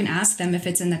 you can ask them if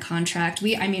it's in the contract.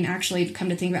 Actually, come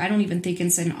to think of it, I don't even think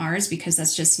it's in ours because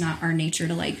that's just not our nature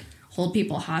to like hold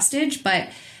people hostage. But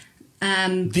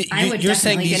you're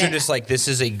saying these are just like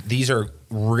these are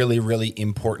really, really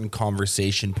important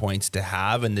conversation points to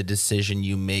have, and the decision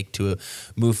you make to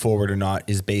move forward or not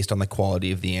is based on the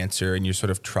quality of the answer and your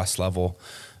sort of trust level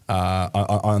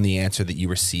on the answer that you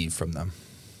receive from them.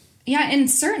 Yeah, and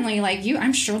certainly,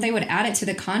 I'm sure they would add it to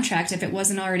the contract if it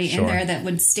wasn't already in there that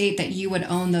would state that you would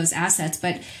own those assets.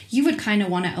 But you would kind of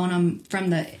want to own them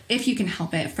if you can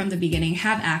help it, from the beginning,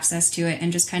 have access to it,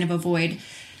 and just kind of avoid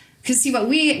Because see, what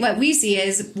we see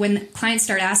is when clients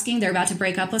start asking, they're about to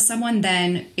break up with someone,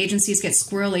 then agencies get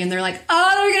squirrely and they're like,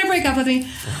 oh, they're going to break up with me.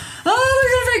 Oh,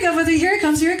 they're going to break up with me. Here it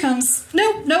comes.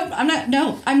 Nope, I'm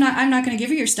not going to give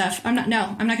you your stuff. I'm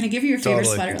not going to give you your favorite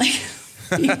sweater. Like,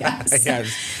 yes. Yeah,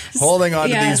 holding on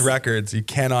to these records, you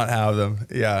cannot have them.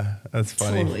 Yeah, that's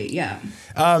funny. Totally, yeah.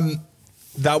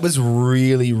 That was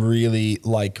really, really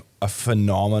like a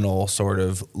phenomenal sort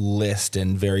of list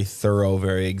and very thorough,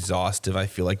 very exhaustive. I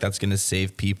feel like that's going to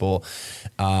save people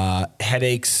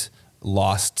headaches,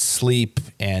 lost sleep,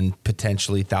 and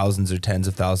potentially thousands or tens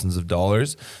of thousands of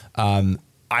dollars.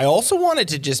 I also wanted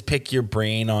to just pick your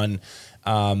brain on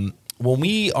when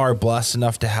we are blessed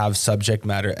enough to have subject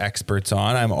matter experts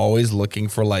on, I'm always looking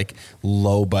for like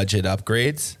low budget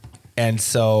upgrades. And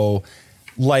so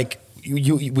like,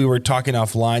 we were talking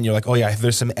offline. You're like, oh yeah,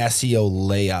 there's some SEO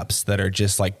layups that are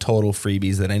just like total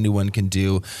freebies that anyone can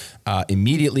do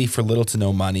immediately for little to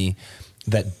no money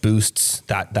that boosts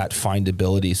that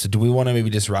findability. So do we want to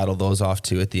maybe just rattle those off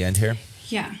too at the end here?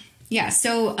 Yeah.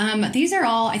 So these are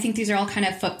all kind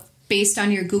of based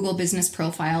on your Google business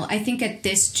profile. I think at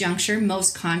this juncture,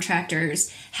 most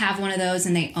contractors have one of those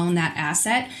and they own that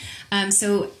asset.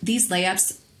 So these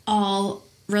layups all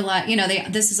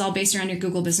this is all based around your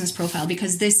Google business profile,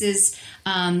 because this is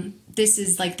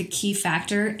like the key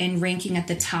factor in ranking at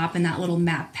the top in that little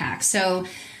map pack. So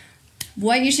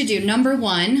what you should do, number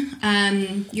one,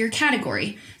 your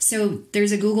category. So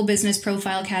there's a Google business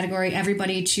profile category.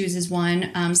 Everybody chooses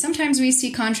one. Sometimes we see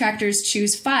contractors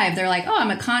choose 5. They're like, oh,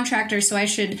 I'm a contractor, so I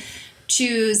should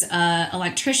choose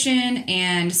electrician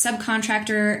and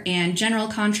subcontractor and general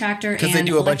contractor. Because they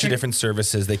do a bunch of different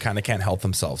services. They kind of can't help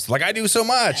themselves. Like, I do so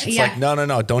much. It's like,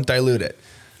 no, don't dilute it.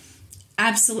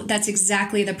 Absolutely. That's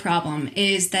exactly the problem,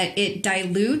 is that it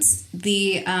dilutes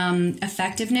the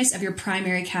effectiveness of your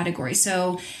primary category.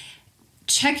 So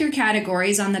check your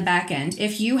categories on the back end.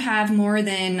 If you have more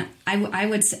than, I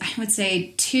would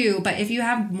say 2, but if you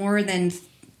have more than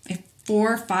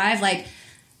 4 or 5, like,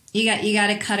 you got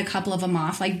to cut a couple of them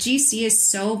off. Like, GC is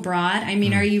so broad. I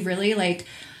mean, are you really like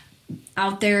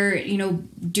out there,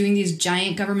 doing these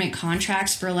giant government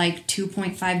contracts for like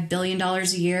 $2.5 billion a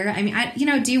year? I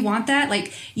mean, do you want that?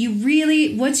 Like,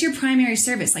 what's your primary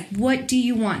service? Like, what do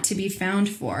you want to be found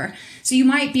for? So you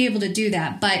might be able to do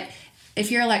that, but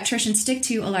if you're an electrician, stick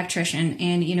to electrician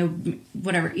and,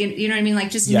 whatever, you know what I mean? Like,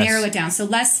 just narrow it down. So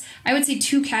I would say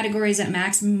 2 categories at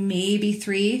max, maybe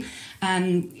 3.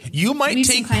 You might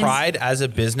take pride as a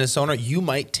business owner. You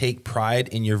might take pride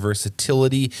in your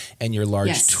versatility and your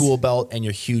large tool belt and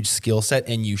your huge skill set,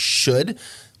 and you should.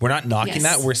 We're not knocking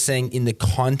that. We're saying in the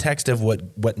context of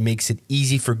what makes it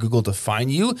easy for Google to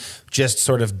find you, just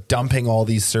sort of dumping all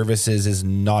these services is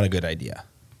not a good idea.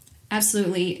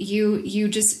 Absolutely. You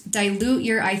just dilute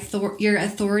your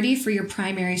authority for your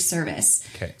primary service.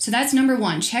 Okay. So that's number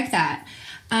 1. Check that.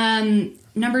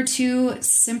 Number 2,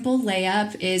 simple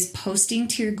layup is posting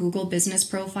to your Google business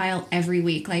profile every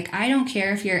week. Like, I don't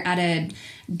care if you're at a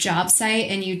job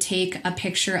site and you take a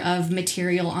picture of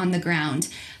material on the ground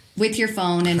with your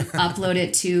phone and upload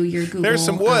it to your Google. There's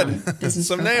some wood, business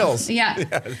some profile. nails. Yeah.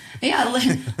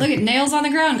 Look at nails on the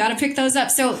ground. Got to pick those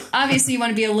up. So obviously you want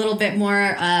to be a little bit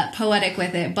more poetic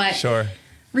with it. But sure.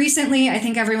 Recently, I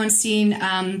think everyone's seen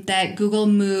that Google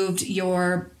moved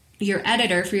your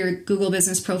editor for your Google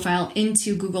business profile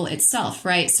into Google itself,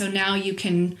 right? So now you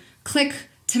can click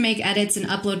to make edits and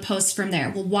upload posts from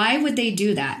there. Well, why would they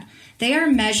do that? They are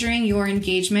measuring your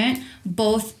engagement,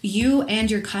 both you and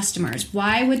your customers.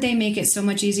 Why would they make it so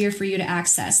much easier for you to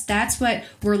access? That's what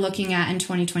we're looking at in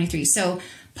 2023. So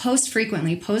post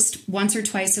frequently, post once or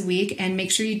twice a week, and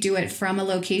make sure you do it from a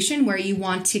location where you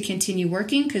want to continue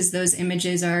working, because those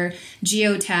images are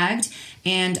geo-tagged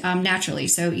and naturally.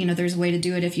 So, there's a way to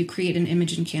do it if you create an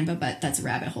image in Canva, but that's a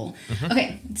rabbit hole. Mm-hmm.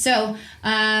 Okay, so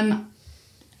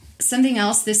something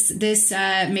else, this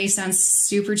may sound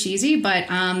super cheesy, but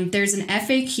there's an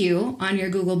FAQ on your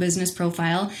Google business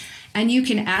profile, and you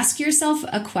can ask yourself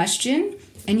a question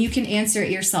and you can answer it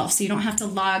yourself. So you don't have to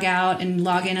log out and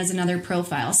log in as another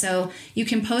profile. So you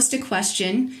can post a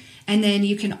question and then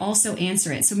you can also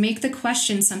answer it. So make the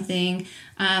question something,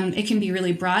 it can be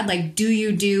really broad, like, do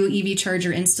you do EV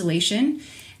charger installation?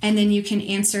 And then you can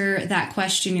answer that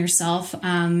question yourself,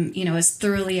 as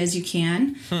thoroughly as you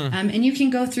can. And you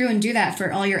can go through and do that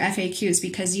for all your FAQs,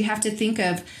 because you have to think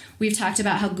of, we've talked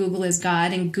about how Google is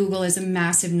God and Google is a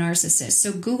massive narcissist.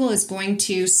 So Google is going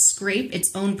to scrape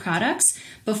its own products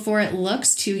before it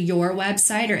looks to your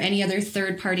website or any other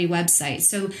third-party website.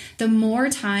 So the more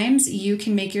times you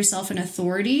can make yourself an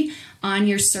authority on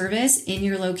your service in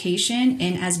your location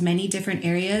in as many different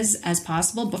areas as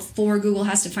possible before Google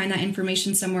has to find that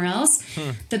information somewhere else,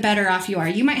 the better off you are.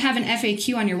 You might have an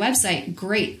FAQ on your website.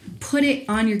 Great. Put it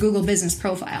on your Google business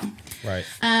profile. Right.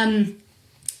 And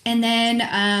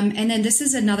then this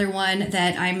is another one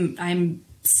that I'm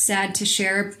sad to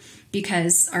share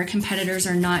because our competitors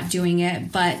are not doing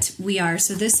it, but we are.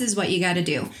 So this is what you got to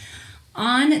do.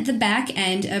 On the back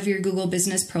end of your Google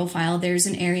business profile, there's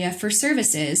an area for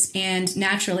services, and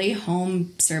naturally,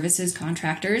 home services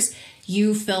contractors,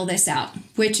 you fill this out,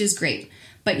 which is great.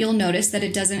 But you'll notice that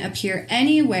it doesn't appear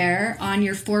anywhere on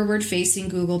your forward-facing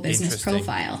Google business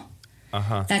profile.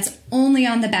 That's only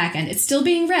on the back end. It's still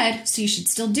being read, so you should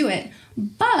still do it.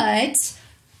 But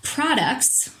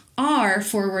products are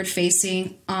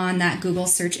forward-facing on that Google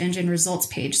search engine results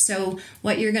page. So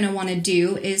what you're going to want to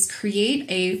do is create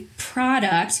a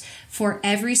product for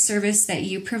every service that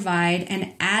you provide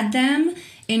and add them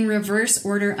in reverse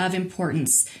order of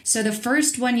importance. So the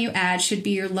first one you add should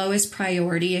be your lowest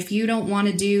priority. If you don't want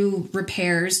to do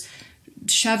repairs,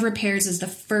 shove repairs as the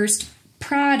first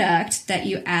product that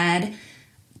you add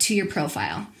to your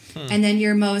profile. And then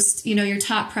your most, your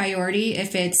top priority,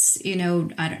 if it's,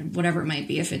 whatever it might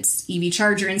be, if it's EV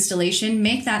charger installation,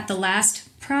 make that the last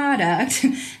product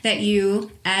that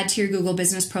you add to your Google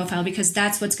business profile, because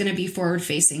that's what's going to be forward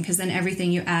facing, because then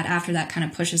everything you add after that kind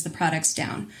of pushes the products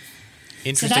down.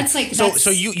 Interesting. So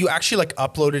you actually like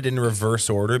upload it in reverse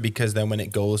order, because then when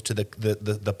it goes to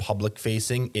the public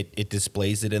facing, it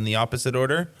displays it in the opposite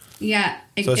order. Yeah.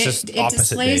 So it's just opposite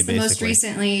displays day, the basically. most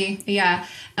recently. Yeah.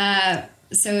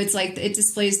 So it's like it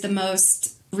displays the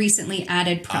most recently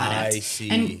added product. I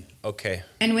see. Okay.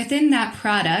 And within that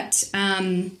product,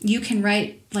 you can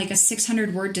write like a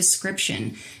 600-word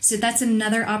description. So that's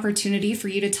another opportunity for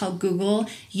you to tell Google,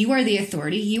 you are the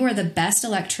authority, you are the best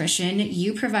electrician,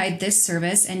 you provide this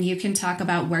service, and you can talk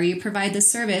about where you provide the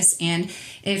service. And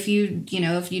if you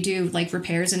do like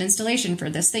repairs and installation for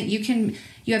this thing,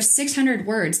 you have 600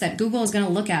 words that Google is going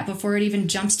to look at before it even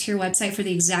jumps to your website for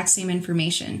the exact same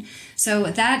information. So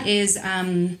that is,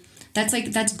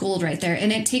 that's gold right there.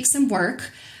 And it takes some work,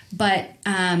 but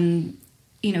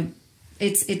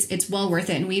it's well worth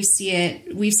it, and we've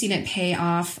seen it pay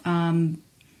off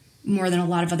more than a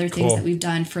lot of other things that we've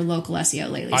done for local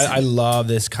SEO lately. I love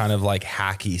this kind of like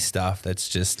hacky stuff that's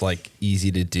just like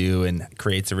easy to do and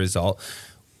creates a result.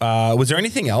 Was there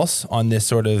anything else on this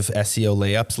sort of SEO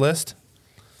layups list?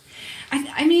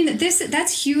 I mean,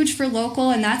 that's huge for local,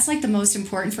 and that's like the most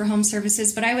important for home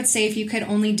services. But I would say if you could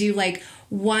only do like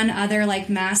one other like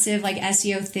massive like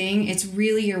SEO thing, it's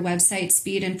really your website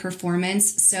speed and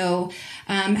performance. So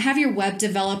have your web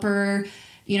developer,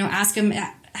 ask them,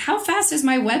 how fast is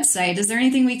my website? Is there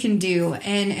anything we can do?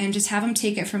 And just have them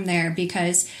take it from there,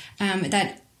 because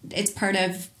that it's part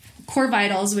of Core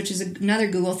Vitals, which is another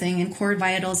Google thing, and Core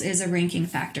Vitals is a ranking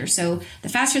factor. So the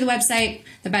faster the website,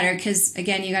 the better, because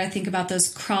again, you got to think about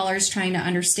those crawlers trying to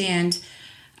understand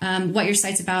what your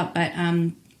site's about. But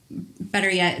better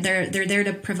yet, they're there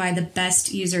to provide the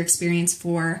best user experience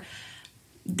for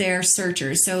their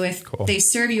searchers. So if they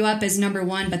serve you up as number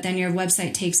one, but then your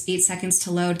website takes 8 seconds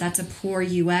to load, that's a poor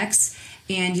UX,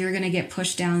 and you're going to get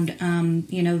pushed down,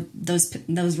 those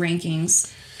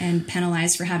rankings and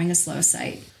penalized for having a slow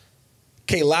site.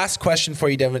 Okay, last question for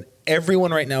you, Devon.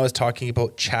 Everyone right now is talking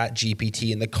about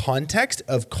ChatGPT in the context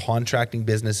of contracting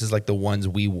businesses like the ones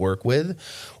we work with.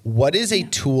 What is a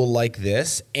tool like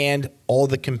this and all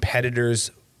the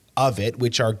competitors of it,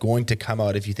 which are going to come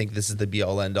out? If you think this is the be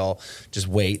all end all, just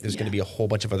wait. There's going to be a whole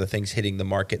bunch of other things hitting the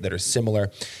market that are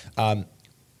similar.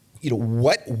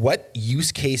 What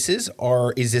use cases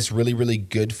is this really, really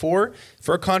good for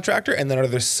a contractor? And then are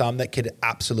there some that could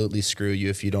absolutely screw you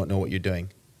if you don't know what you're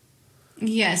doing?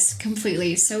 Yes,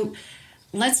 completely. So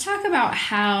let's talk about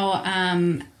how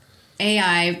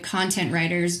AI content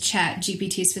writers,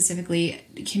 ChatGPT specifically,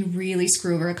 can really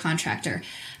screw over a contractor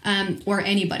or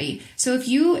anybody. So if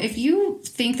you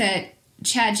think that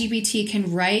ChatGPT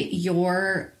can write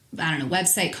your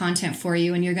website content for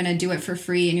you, and you're going to do it for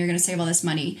free, and you're going to save all this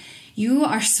money, you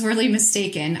are sorely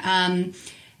mistaken. I'm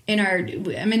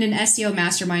in an SEO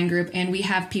mastermind group, and we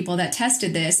have people that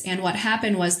tested this. And what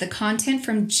happened was the content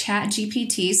from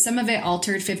ChatGPT, some of it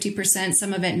altered 50%,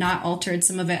 some of it not altered,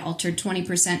 some of it altered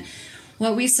 20%.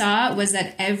 What we saw was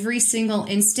that every single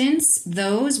instance,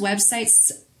 those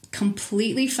websites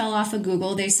completely fell off of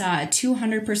Google. They saw a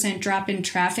 200% drop in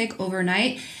traffic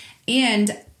overnight.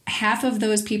 And half of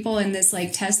those people in this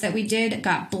test that we did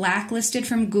got blacklisted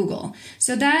from Google.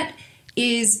 So that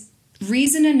is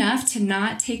reason enough to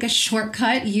not take a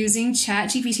shortcut using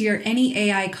ChatGPT or any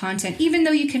AI content. Even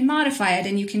though you can modify it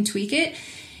and you can tweak it,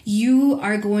 you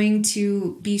are going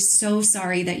to be so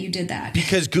sorry that you did that.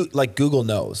 Because Google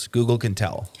knows. Google can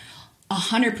tell.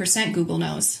 100% Google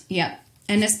knows. Yep.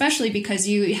 And especially because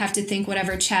you have to think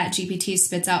whatever Chat GPT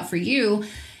spits out for you.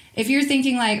 If you're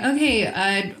thinking like,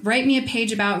 okay, write me a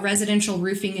page about residential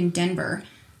roofing in Denver.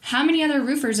 How many other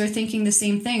roofers are thinking the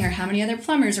same thing, or how many other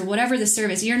plumbers, or whatever the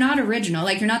service? You're not original.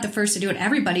 Like, you're not the first to do it.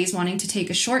 Everybody's wanting to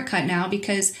take a shortcut now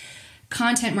because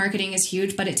content marketing is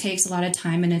huge, but it takes a lot of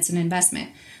time and it's an investment.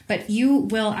 But you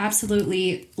will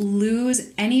absolutely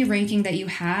lose any ranking that you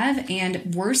have.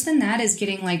 And worse than that is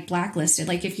getting like blacklisted.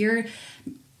 Like, if you're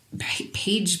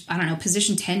page, I don't know,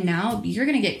 position 10 now, you're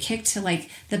going to get kicked to like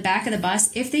the back of the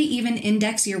bus if they even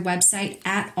index your website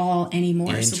at all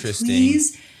anymore. Interesting. So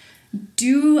please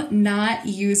do not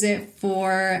use it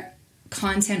for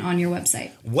content on your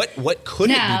website. What could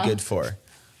it be good for?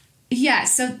 Yeah,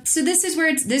 so this is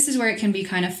where it can be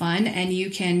kind of fun, and you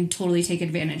can totally take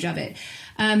advantage of it.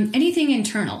 Anything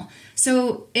internal.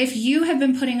 So if you have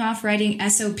been putting off writing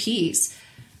SOPs,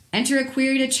 enter a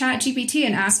query to Chat GPT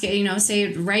and ask it,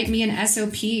 say, write me an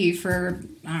SOP for,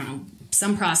 I don't know,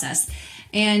 some process,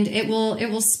 and it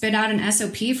will spit out an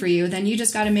SOP for you. Then you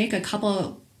just got to make a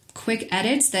couple quick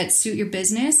edits that suit your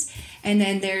business. And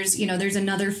then there's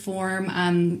another form,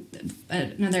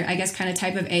 another, I guess, kind of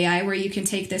type of AI where you can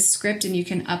take this script and you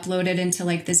can upload it into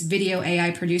like this video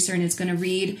AI producer, and it's going to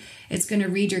read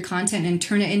your content and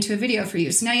turn it into a video for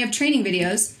you. So now you have training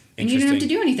videos and you don't have to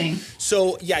do anything.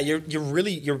 So yeah,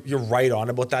 you're right on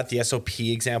about that. The SOP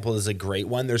example is a great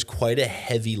one. There's quite a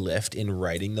heavy lift in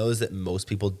writing those that most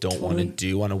people don't want to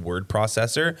do on a word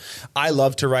processor. I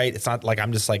love to write. It's not like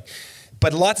I'm just like,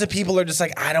 but lots of people are just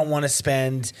like, I don't want to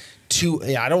spend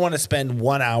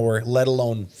 1 hour, let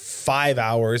alone 5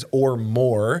 hours or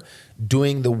more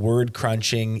doing the word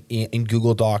crunching in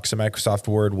Google Docs or Microsoft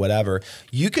Word, whatever.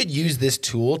 You could use this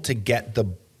tool to get the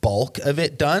bulk of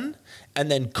it done and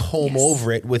then comb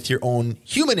over it with your own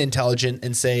human intelligence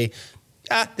and say,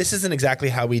 this isn't exactly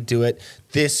how we do it.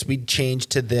 This, we change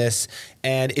to this.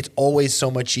 And it's always so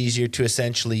much easier to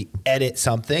essentially edit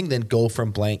something than go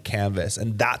from blank canvas.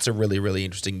 And that's a really, really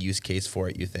interesting use case for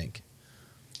it, you think?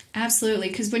 Absolutely.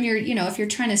 Because when you're, if you're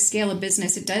trying to scale a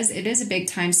business, it is a big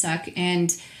time suck.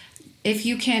 And if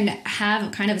you can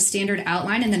have kind of a standard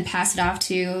outline and then pass it off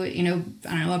to,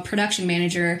 a production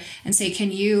manager and say,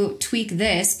 can you tweak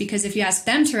this? Because if you ask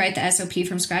them to write the SOP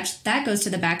from scratch, that goes to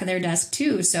the back of their desk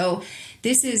too. So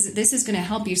this is going to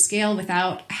help you scale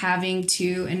without having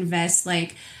to invest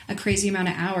like a crazy amount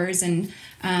of hours. And,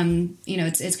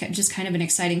 it's just kind of an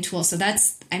exciting tool. So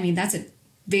that's a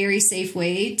very safe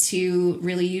way to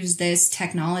really use this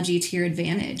technology to your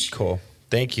advantage. Cool.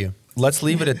 Thank you. Let's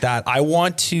leave it at that. I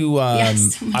want to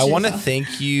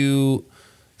thank you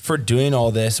for doing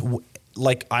all this.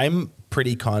 Like, I'm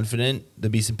pretty confident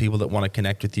there'll be some people that want to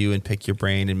connect with you and pick your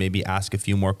brain and maybe ask a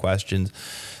few more questions.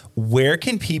 Where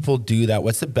can people do that?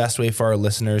 What's the best way for our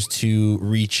listeners to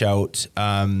reach out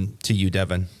to you,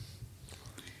 Devon?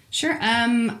 Sure.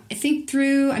 I think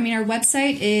our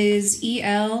website is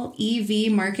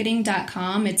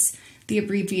elevmarketing.com. It's the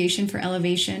abbreviation for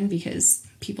elevation because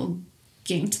people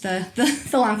ganked the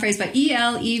long phrase, but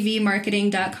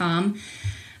elevmarketing.com.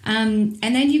 And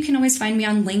then you can always find me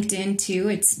on LinkedIn too.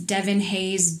 It's Devon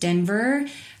Hayes Denver,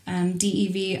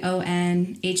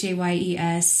 DEVON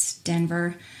HAYES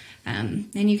Denver. And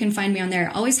you can find me on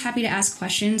there. Always happy to ask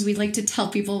questions. We'd like to tell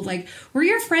people, like, we're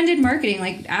your friend in marketing.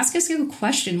 Like, ask us a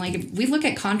question. Like, we look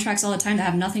at contracts all the time that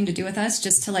have nothing to do with us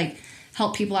just to, like,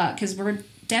 help people out. Because we're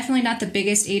definitely not the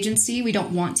biggest agency. We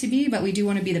don't want to be, but we do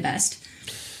want to be the best.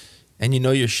 And you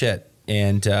know your shit.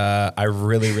 And I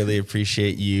really, really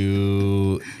appreciate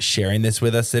you sharing this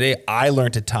with us today. I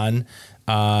learned a ton.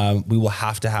 We will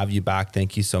have to have you back.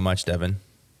 Thank you so much, Devon.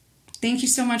 Thank you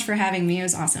so much for having me. It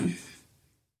was awesome.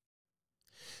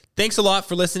 Thanks a lot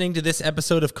for listening to this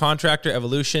episode of Contractor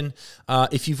Evolution.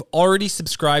 If you've already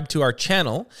subscribed to our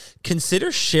channel, consider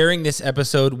sharing this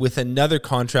episode with another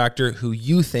contractor who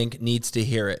you think needs to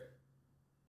hear it.